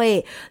机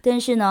会。但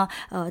是呢，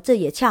这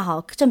也恰好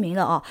证明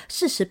了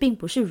事实并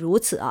不是如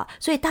此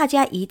所以大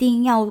家一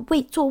定要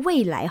做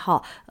未来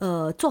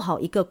做好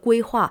一个规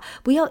划，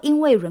不要因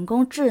为人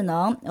工智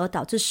能而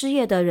导致失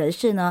业的人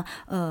士呢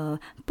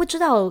不知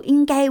道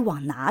应该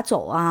往哪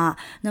走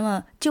那那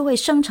么就会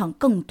生成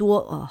更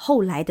多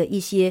后来的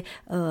一些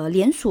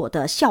连锁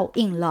的效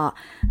应了。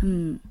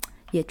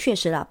也确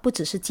实啦，不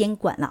只是监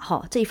管啦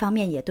这一方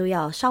面也都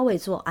要稍微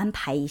做安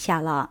排一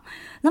下了。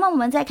那么我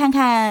们再看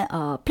看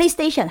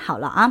PlayStation 好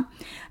了啊。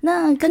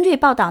那根据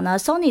报道呢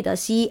Sony 的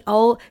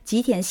CEO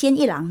吉田宪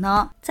一郎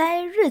呢，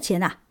在日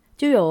前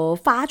就有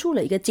发出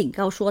了一个警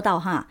告，说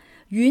到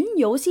云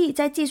游戏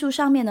在技术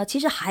上面呢，其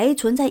实还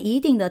存在一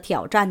定的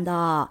挑战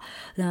的。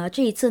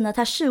这一次呢，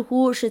它似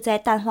乎是在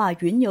淡化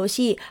云游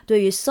戏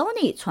对于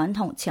Sony 传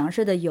统强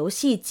势的游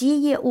戏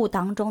机业务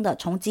当中的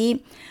冲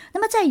击。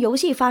那么在游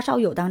戏发烧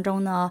友当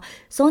中呢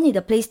 ，Sony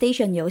的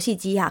PlayStation 游戏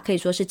机可以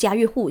说是家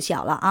喻户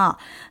晓了啊。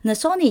那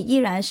Sony 依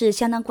然是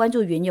相当关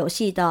注云游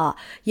戏的，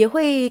也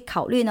会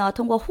考虑呢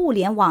通过互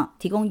联网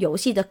提供游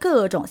戏的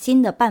各种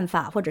新的办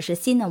法或者是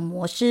新的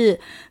模式。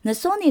那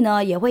Sony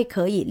呢也会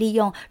可以利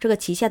用这个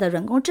旗下的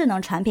人工智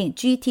能产品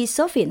GT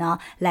Sophie 呢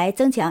来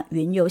增强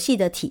云游戏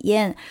的体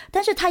验。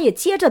但是他也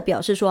接着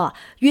表示说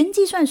云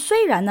计算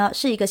虽然呢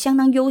是一个相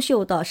当优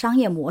秀的商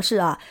业模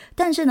式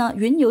但是呢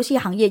云游戏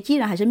行业依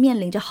然还是面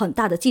临着很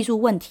大的技术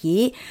问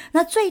题。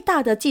那最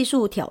大的技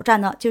术挑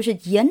战呢就是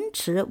延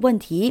迟问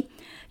题。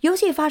游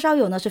戏发烧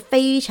友呢是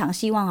非常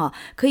希望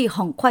可以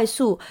很快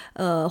速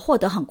获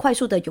得很快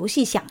速的游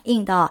戏响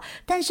应的，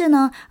但是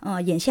呢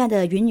眼下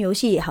的云游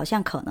戏好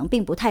像可能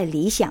并不太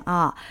理想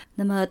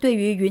那么对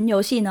于云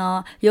游戏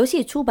呢，游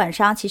戏出版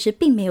商其实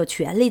并没有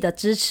全力的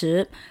支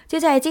持。就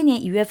在今年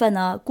1月份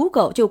呢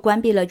Google 就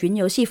关闭了云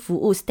游戏服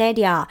务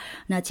Stadia。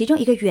 那其中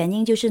一个原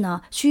因就是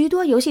呢，许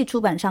多游戏出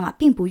版商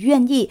并不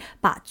愿意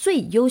把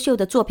最优秀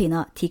的作品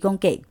呢提供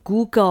给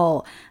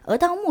Google。 而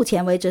到目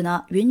前为止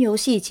呢，云游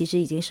戏其实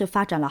已经是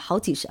发展了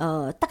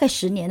大概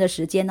10年的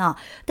时间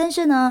但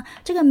是呢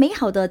这个美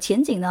好的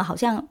前景呢好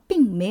像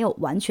并没有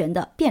完全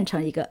的变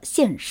成一个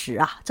现实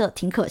这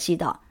挺可惜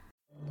的。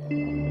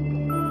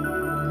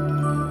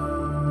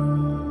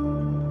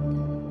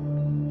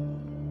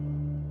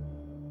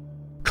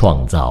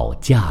创造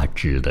价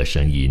值的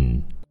声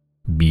音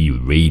Be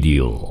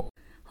Radio。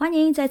欢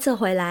迎再次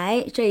回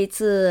来。这一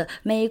次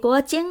美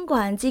国监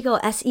管机构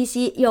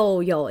SEC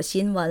又有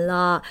新闻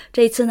了。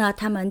这一次呢，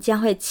他们将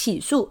会起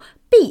诉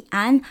币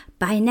安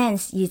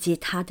Binance 以及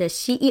他的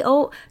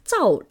CEO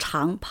赵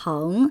长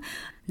鹏。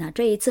那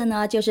这一次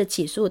呢，就是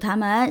起诉他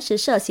们是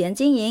涉嫌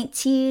经营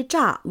欺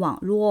诈网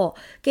络，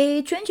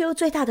给全球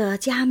最大的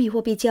加密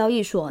货币交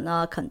易所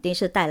呢，肯定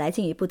是带来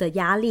进一步的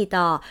压力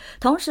的。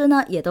同时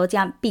呢，也都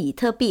将比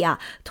特币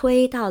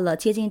推到了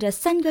接近这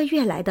3个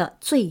月来的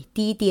最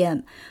低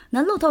点。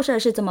那路透社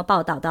是这么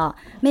报道的：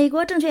美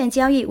国证券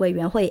交易委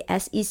员会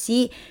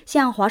SEC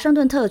向华盛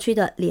顿特区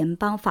的联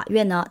邦法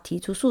院呢提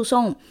出诉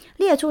讼，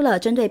列出了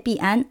针对币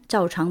安、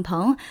赵长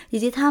鹏以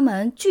及他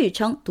们据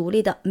称独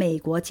立的美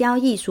国交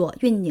易所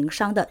运营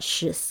商的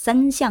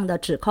13项的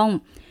指控。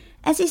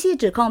 SEC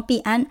指控币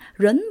安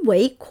人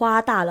为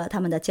夸大了他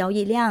们的交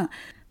易量，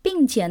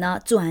并且呢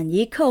转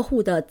移客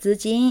户的资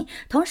金，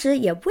同时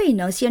也未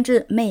能限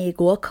制美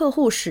国客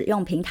户使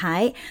用平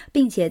台，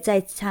并且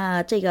在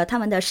他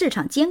们的市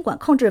场监管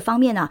控制方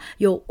面呢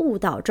有误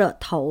导着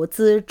投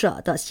资者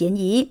的嫌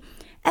疑。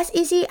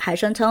SEC 还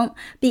声称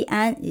币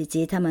安以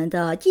及他们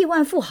的亿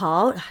万富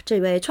豪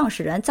这位创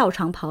始人赵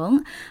长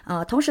鹏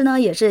同时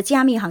呢也是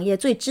加密行业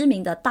最知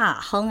名的大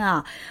亨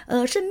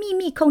是秘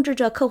密控制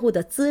着客户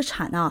的资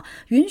产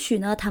允许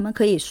呢他们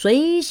可以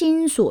随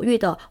心所欲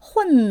的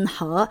混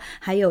合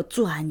还有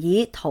转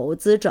移投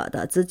资者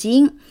的资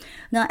金。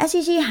那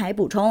SEC 还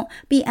补充，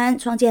币安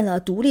创建了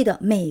独立的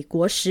美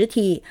国实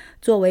体，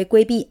作为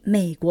规避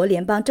美国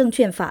联邦证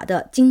券法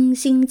的精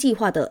心计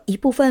划的一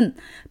部分，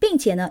并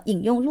且呢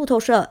引用路透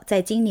社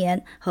在今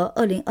年和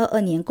2022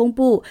年公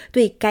布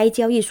对该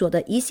交易所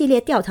的一系列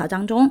调查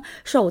当中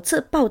首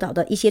次报道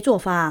的一些做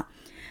法。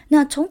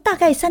那从大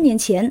概3年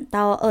前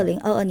到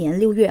2022年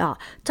6月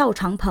赵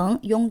长鹏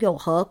拥有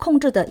和控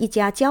制的一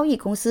家交易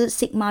公司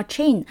Sigma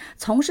Chain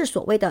从事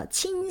所谓的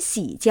清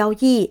洗交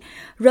易，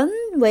人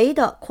为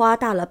的夸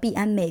大了币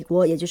安美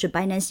国也就是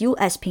Binance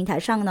US 平台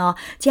上呢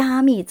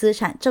加密资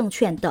产证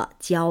券的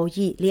交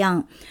易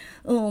量。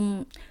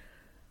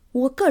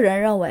我个人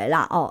认为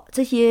啦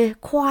这些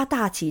夸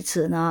大其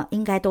词呢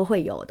应该都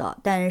会有的，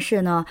但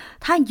是呢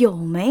他有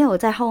没有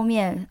在后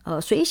面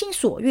随心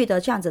所欲的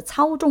这样子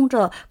操纵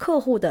着客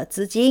户的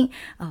资金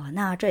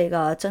那这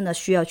个真的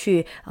需要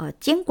去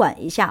监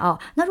管一下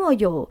那如果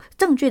有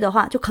证据的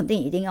话就肯定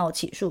一定要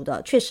起诉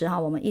的。确实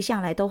我们一向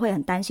来都会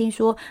很担心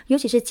说，尤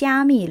其是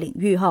加密领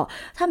域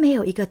它没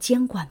有一个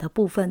监管的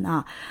部分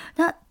那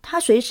他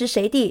随时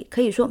随地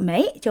可以说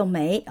没就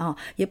没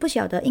也不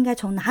晓得应该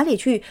从哪里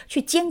去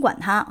监管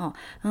他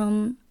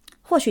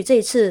或许这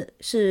一次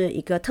是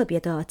一个特别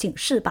的警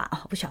示吧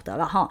不晓得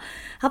了好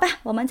吧，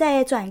我们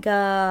再转一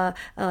个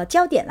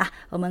焦点啦，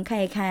我们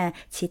看一看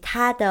其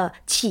他的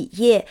企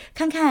业，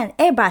看看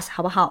Airbus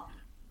好不好。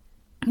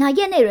那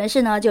业内人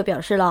士呢就表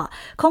示了，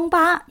空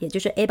巴也就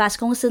是 Airbus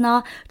公司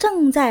呢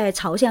正在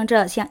朝向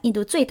着向印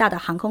度最大的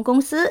航空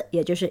公司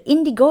也就是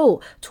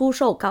Indigo 出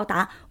售高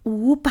达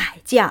500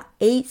架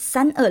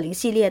A320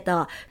 系列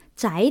的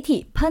载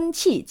体喷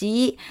气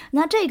机。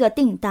那这个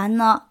订单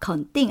呢，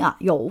肯定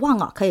有望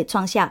可以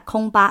创下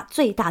空巴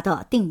最大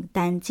的订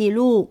单记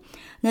录。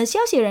那消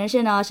息人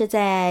士呢是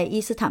在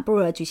伊斯坦布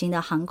尔举行的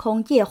航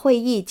空业会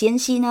议间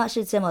隙呢，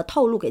是这么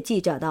透露给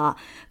记者的。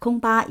空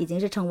巴已经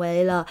是成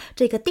为了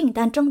这个订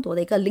单争夺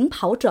的一个领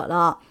跑者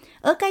了。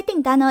而该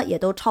订单呢，也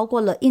都超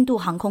过了印度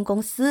航空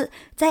公司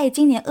在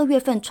今年2月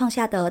份创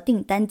下的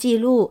订单记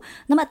录。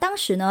那么当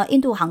时呢，印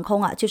度航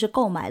空就是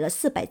购买了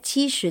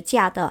470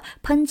架的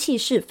喷气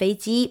式飞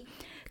机。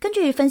根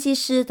据分析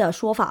师的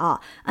说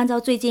法按照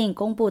最近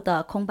公布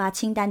的空巴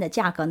清单的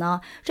价格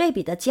呢，这一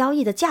笔的交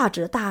易的价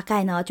值大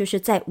概呢就是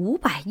在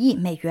500亿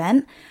美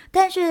元。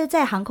但是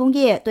在航空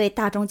业对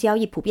大宗交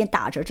易普遍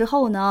打折之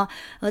后呢，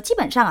基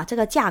本上这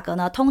个价格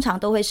呢通常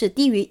都会是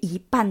低于一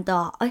半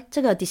的。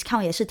这个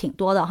discount 也是挺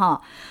多的哈。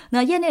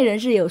那业内人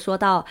士有说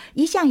到，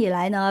一向以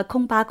来呢，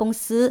空巴公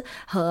司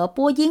和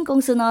波音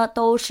公司呢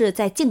都是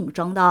在竞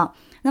争的。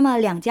那么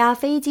两家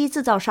飞机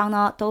制造商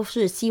呢，都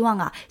是希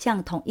望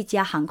向同一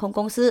家航空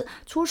公司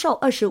出售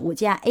25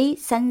架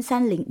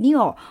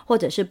A330neo 或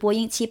者是波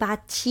音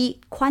787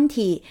宽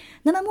体。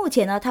那么目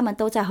前呢，他们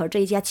都在和这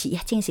一家企业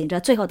进行着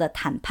最后的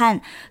谈判，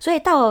所以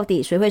到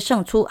底谁会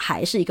胜出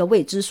还是一个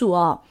未知数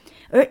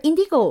而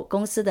Indigo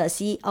公司的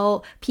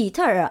CEO 皮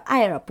特尔·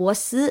埃尔伯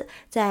斯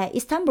在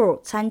Istanbul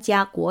参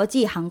加国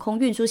际航空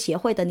运输协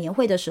会的年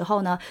会的时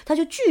候呢，他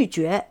就拒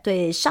绝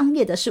对商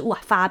业的事物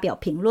发表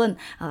评论。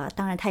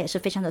当然他也是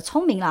非常的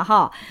聪明了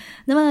哈。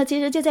那么其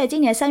实就在今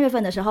年3月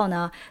份的时候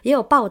呢，也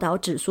有报道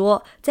指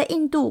说，在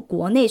印度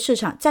国内市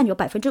场占有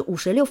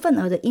 56% 份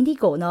额的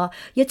Indigo 呢，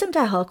也正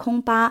在和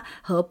空巴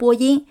和波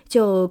音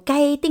就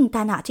该订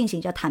单进行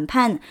着谈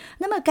判。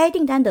那么该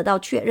订单得到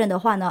确认的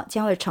话呢，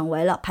将会成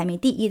为了排名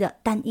第1的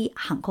单一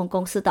航空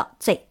公司的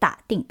最大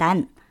订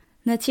单。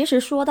那其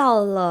实说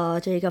到了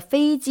这个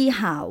飞机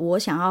我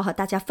想要和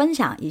大家分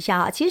享一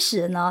下其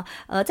实呢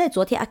在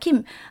昨天阿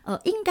Kim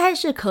应该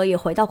是可以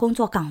回到工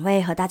作岗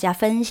位和大家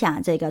分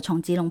享这个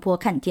从吉隆坡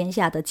看天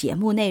下的节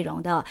目内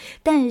容的。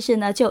但是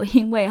呢，就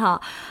因为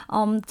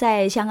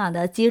在香港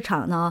的机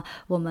场呢，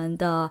我们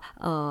的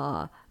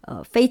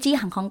飞机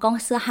航空公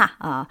司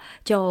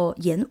就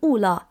延误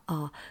了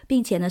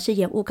并且呢是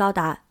延误高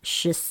达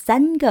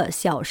13个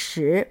小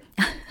时。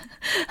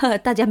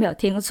大家没有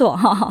听错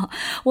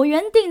我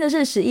原定的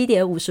是11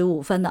点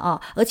55分的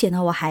而且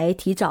呢我还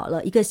提早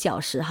了1个小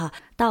时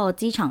到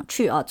机场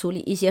去处理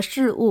一些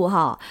事务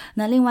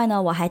那另外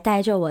呢，我还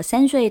带着我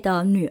3岁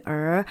的女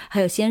儿还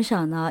有先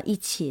生呢一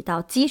起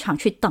到机场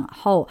去等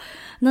候。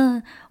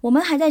那我们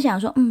还在想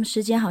说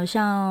时间好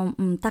像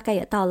大概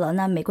也到了，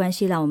那没关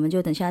系啦，我们就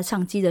等下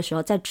上机的时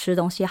候再吃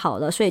东西好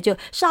了。所以就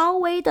稍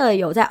微的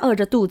有在饿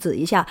着肚子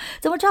一下。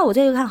怎么知道我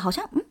这个看好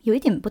像有一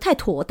点不太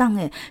妥当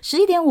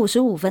11点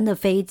55分的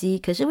飞机，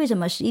可是为什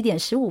么11点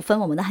15分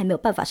我们都还没有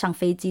办法上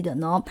飞机的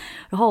呢？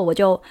然后我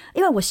就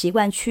因为我习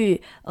惯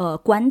去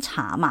观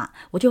察嘛，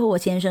我就和我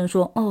先生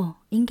说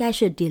应该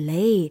是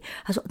delay。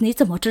 他说你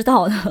怎么知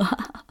道呢？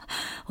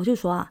我就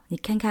说你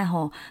看看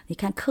你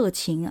看客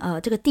勤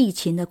这个地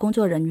勤的工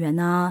作人员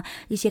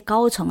一些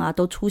高层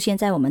都出现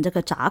在我们这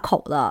个闸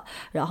口了。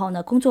然后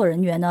呢，工作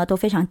人员呢都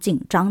非常紧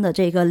张的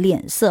这个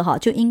脸色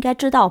就应该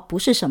知道不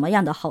是什么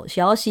样的好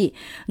消息。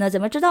那怎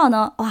么知道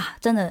呢？哇，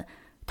真的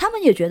他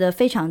们也觉得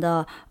非常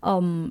的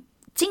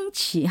惊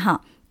奇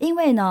因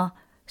为呢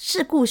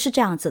事故是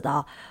这样子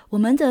的我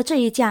们的这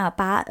一架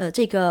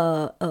这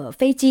个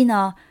飞机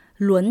呢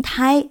轮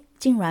胎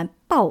竟然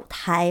爆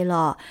胎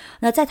了。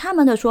那在他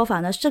们的说法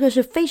呢，这个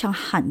是非常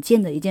罕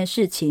见的一件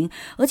事情，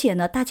而且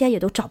呢大家也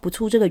都找不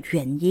出这个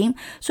原因，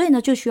所以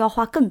呢就需要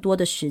花更多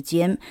的时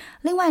间。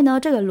另外呢，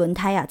这个轮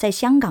胎在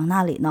香港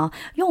那里呢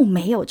又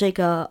没有这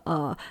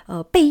个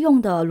备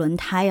用的轮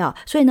胎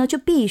所以呢就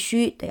必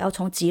须得要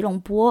从吉隆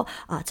坡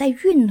再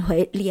运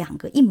回2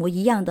个一模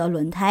一样的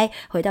轮胎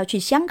回到去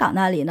香港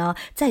那里呢，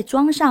再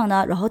装上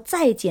呢，然后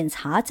再检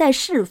查再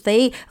试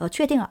飞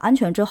确定了安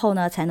全之后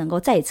呢，才能够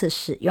再一次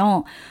使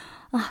用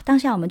当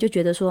下我们就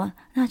觉得说，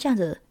那这样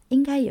子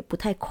应该也不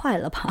太快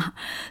了吧。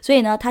所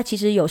以呢它其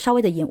实有稍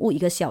微的延误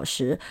1个小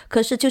时，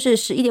可是就是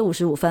11点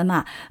55分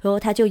嘛，然后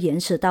它就延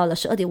迟到了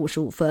12点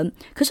55分。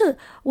可是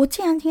我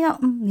竟然听到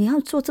你要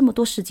做这么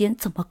多时间，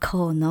怎么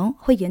可能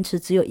会延迟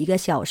只有1个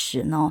小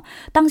时呢？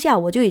当下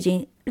我就已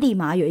经立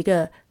马有一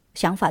个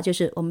想法，就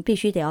是我们必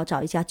须得要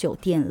找一家酒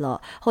店了，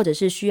或者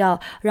是需要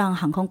让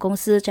航空公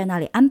司在那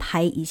里安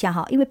排一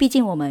下因为毕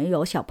竟我们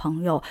有小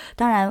朋友，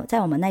当然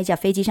在我们那一架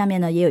飞机上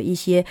面呢也有一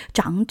些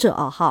长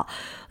者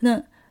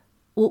那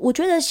我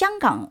觉得香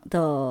港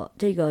的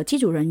这个机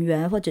组人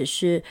员或者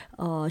是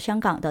香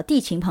港的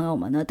地勤朋友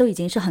们呢，都已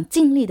经是很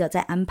尽力的在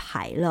安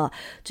排了，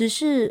只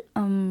是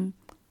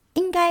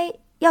应该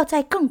要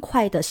再更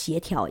快的协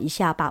调一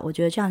下吧，我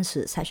觉得这样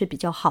子才是比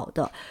较好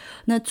的。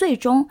那最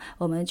终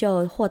我们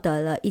就获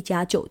得了一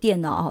家酒店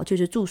呢，就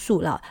是住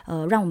宿了，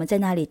让我们在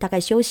那里大概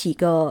休息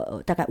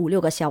个大概5-6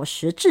个小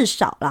时至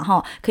少了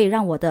哈，可以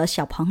让我的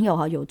小朋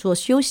友有做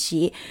休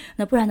息。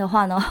那不然的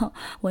话呢，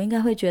我应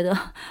该会觉得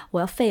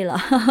我要废了。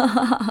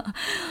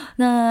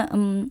那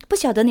不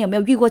晓得你有没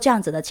有遇过这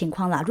样子的情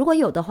况啦？如果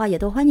有的话，也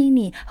都欢迎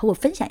你和我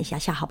分享一下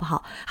好不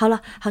好？好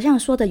了，好像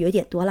说的有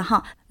点多了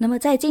哈。那么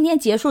在今天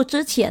结束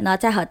之前呢，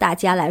再和大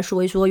家来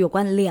说一说有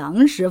关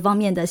粮食方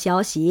面的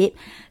消息。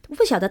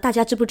不晓得大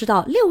家知不知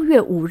道6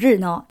月5日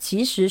呢，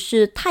其实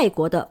是泰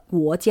国的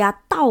国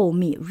家稻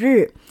米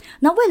日。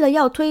那为了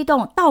要推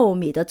动稻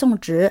米的种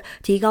植，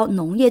提高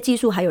农业技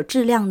术还有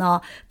质量呢，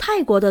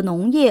泰国的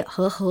农业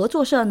和合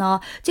作社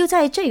呢，就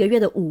在这个月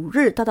的5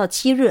日到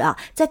7日啊，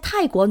在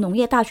泰国农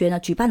业大学呢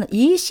举办了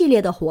一系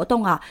列的活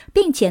动啊，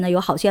并且呢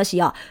有好消息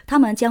啊，他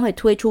们将会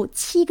推出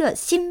7个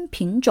新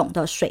品种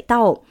的水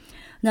稻。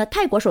那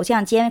泰国首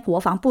相兼国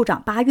防部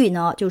长巴育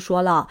呢就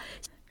说了，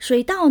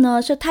水稻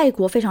呢是泰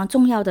国非常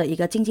重要的一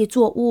个经济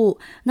作物，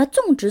那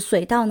种植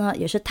水稻呢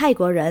也是泰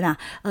国人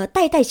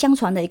代代相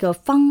传的一个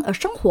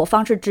生活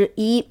方式之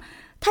一。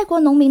泰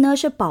国农民呢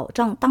是保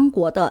障当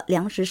国的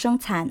粮食生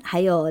产还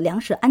有粮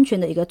食安全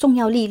的一个重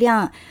要力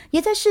量，也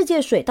在世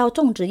界水稻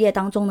种植业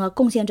当中呢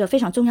贡献着非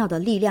常重要的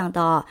力量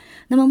的。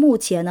那么目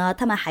前呢，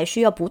他们还需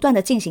要不断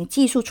的进行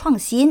技术创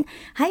新，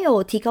还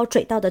有提高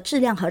水稻的质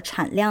量和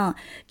产量，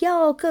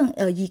要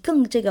以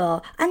更这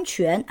个安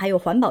全还有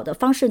环保的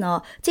方式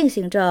呢进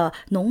行着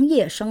农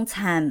业生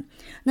产。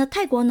那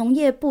泰国农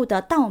业部的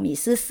稻米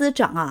司司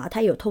长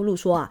他有透露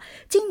说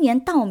今年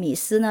稻米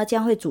司呢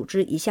将会组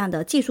织一项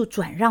的技术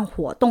转让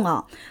活动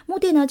目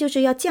的呢就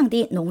是要降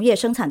低农业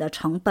生产的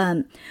成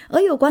本。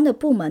而有关的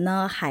部门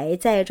呢还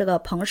在这个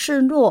彭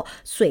世诺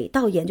水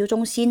稻研究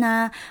中心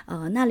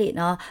那里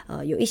呢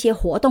有一些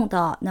活动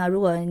的。那如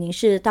果您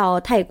是到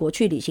泰国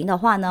去旅行的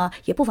话呢，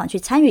也不妨去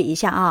参与一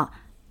下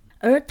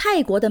而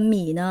泰国的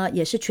米呢，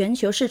也是全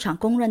球市场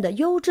公认的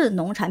优质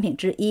农产品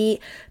之一，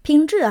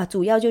品质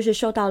主要就是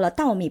受到了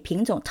稻米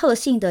品种特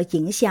性的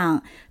影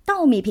响。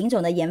稻米品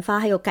种的研发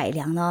还有改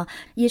良呢，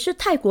也是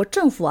泰国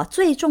政府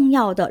最重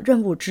要的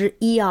任务之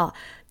一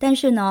但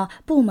是呢，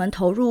部门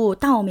投入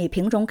稻米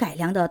品种改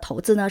良的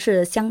投资呢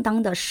是相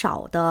当的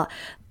少的。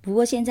不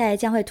过现在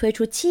将会推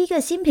出7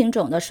个新品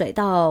种的水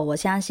稻，我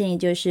相信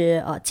就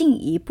是进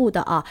一步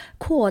的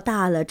扩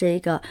大了这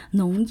个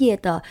农业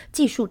的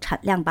技术产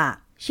量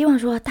吧。希望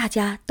说大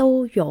家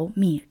都有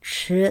米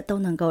吃，都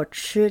能够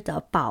吃得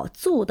饱，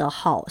住得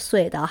好，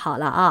睡得好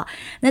了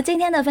那今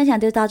天的分享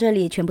就到这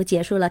里全部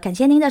结束了，感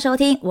谢您的收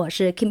听，我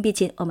是 Kim 碧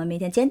琴，我们明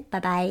天见，拜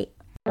拜。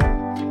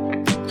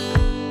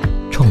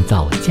创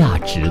造价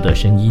值的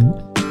声音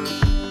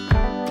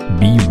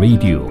B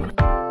Radio